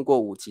月通过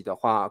5级的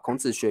话，孔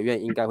子学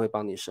院应该会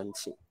帮你申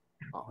请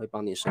会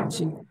帮你申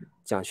请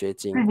奖学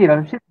金。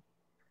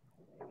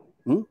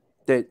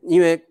对，因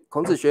为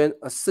孔子学院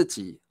4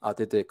级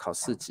对，考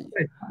4级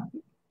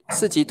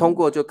，4级通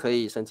过就可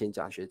以申请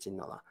奖学金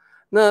了啦。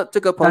那这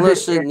个彭乐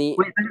是你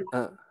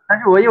但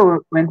是我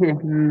有问题，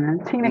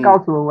请你告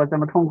诉我怎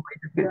么通过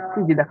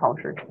自己的考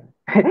试。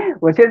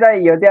我现在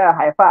有点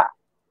害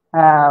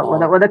怕，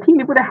我的听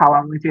力不太好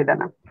我觉得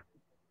呢，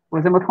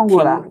我怎么通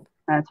过了？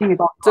请你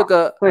告诉我。这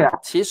个对啊，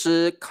其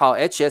实考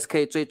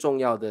HSK 最重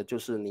要的就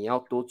是你要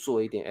多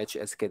做一点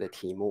HSK 的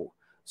题目，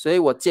所以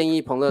我建议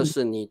彭乐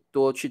是你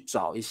多去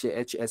找一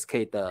些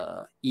HSK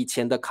的以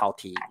前的考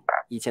题，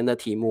以前的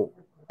题目。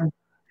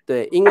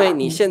对，因为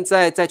你现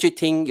在再去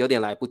听有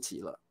点来不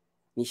及了。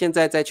你现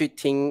在再去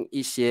听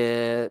一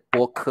些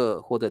播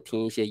客或者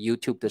听一些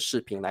YouTube 的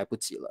视频来不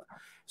及了，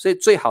所以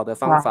最好的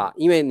方法，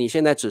因为你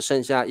现在只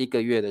剩下1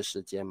个月的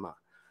时间嘛，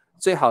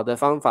最好的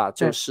方法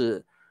就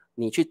是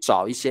你去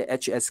找一些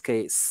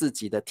HSK 4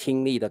级的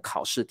听力的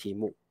考试题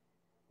目，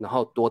然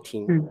后多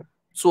听，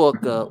做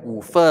个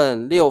5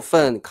份6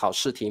份考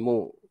试题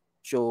目，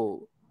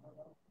就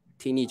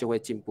听力就会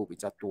进步比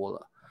较多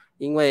了。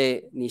因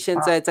为你现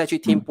在再去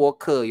听播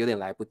客有点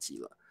来不及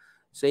了。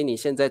所以你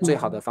现在最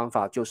好的方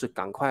法就是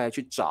赶快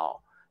去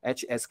找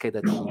HSK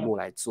的题目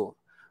来做，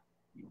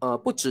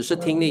不只是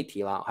听力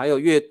题啦，还有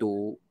阅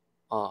读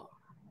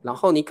然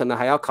后你可能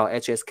还要考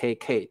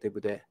HSKK， 对不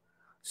对？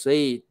所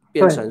以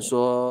变成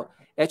说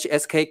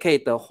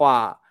HSKK 的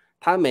话，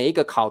它每一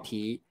个考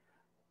题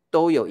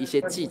都有一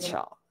些技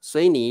巧，所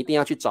以你一定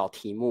要去找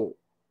题目，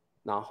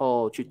然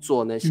后去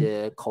做那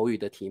些口语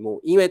的题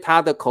目，因为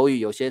它的口语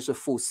有些是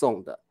附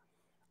送的。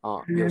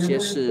有些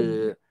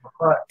是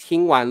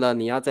听完了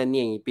你要再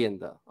念一遍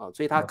的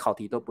所以它考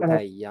题都不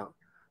太一样，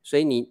所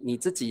以你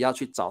自己要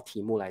去找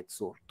题目来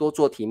做，多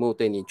做题目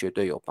对你绝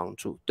对有帮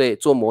助。对，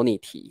做模拟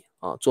题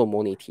做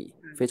模拟题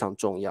非常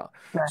重要。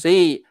所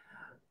以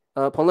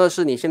彭乐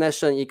是你现在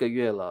剩1个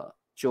月了，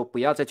就不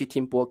要再去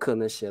听播客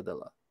那些的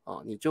了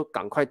你就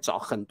赶快找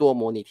很多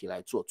模拟题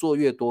来做，做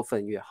越多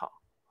份越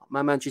好，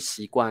慢慢去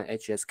习惯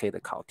HSK 的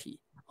考题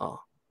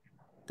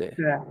对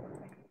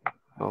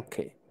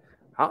OK。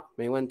好，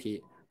没问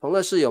题。彭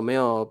乐士有没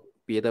有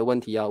别的问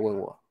题要问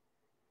我？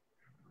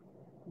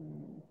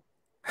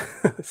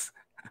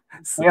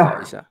思考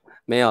一下，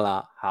没有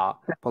啦。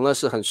好，彭乐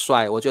士很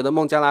帅，我觉得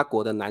孟加拉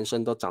国的男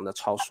生都长得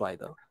超帅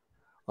的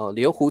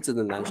留胡子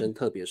的男生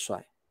特别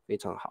帅，非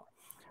常好。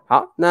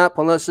好，那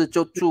彭乐士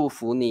就祝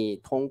福你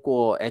通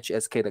过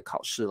HSK 的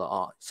考试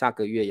了下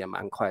个月也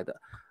蛮快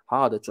的，好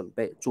好的准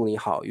备，祝你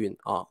好运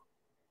好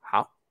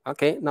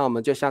 ，OK， 那我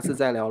们就下次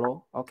再聊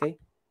咯 OK，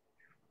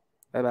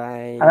 拜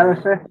拜。好的，老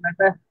师，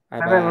拜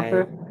拜，老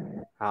师。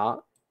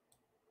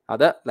好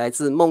的，来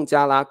自孟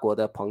加拉国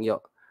的朋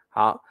友，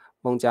好，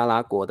孟加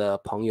拉国的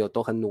朋友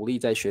都很努力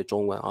在学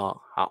中文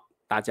好，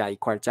大家一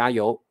块加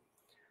油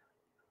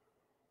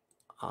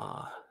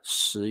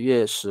10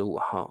月15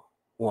号，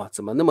哇，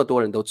怎么那么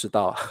多人都知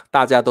道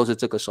大家都是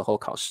这个时候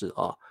考试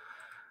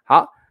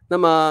好，那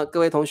么各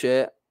位同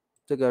学，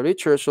这个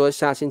Richard 说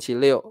下星期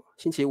6、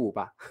星期5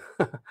吧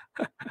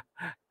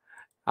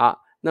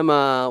好，那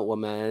么我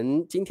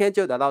们今天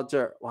就聊到这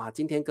儿。哇，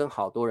今天跟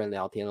好多人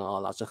聊天了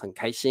老师很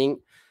开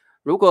心。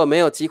如果没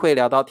有机会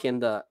聊到天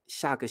的，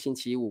下个星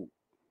期5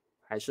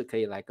还是可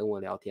以来跟我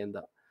聊天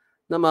的。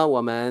那么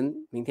我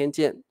们明天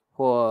见，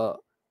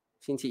或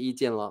星期1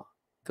见了。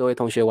各位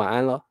同学晚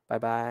安了，拜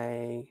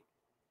拜。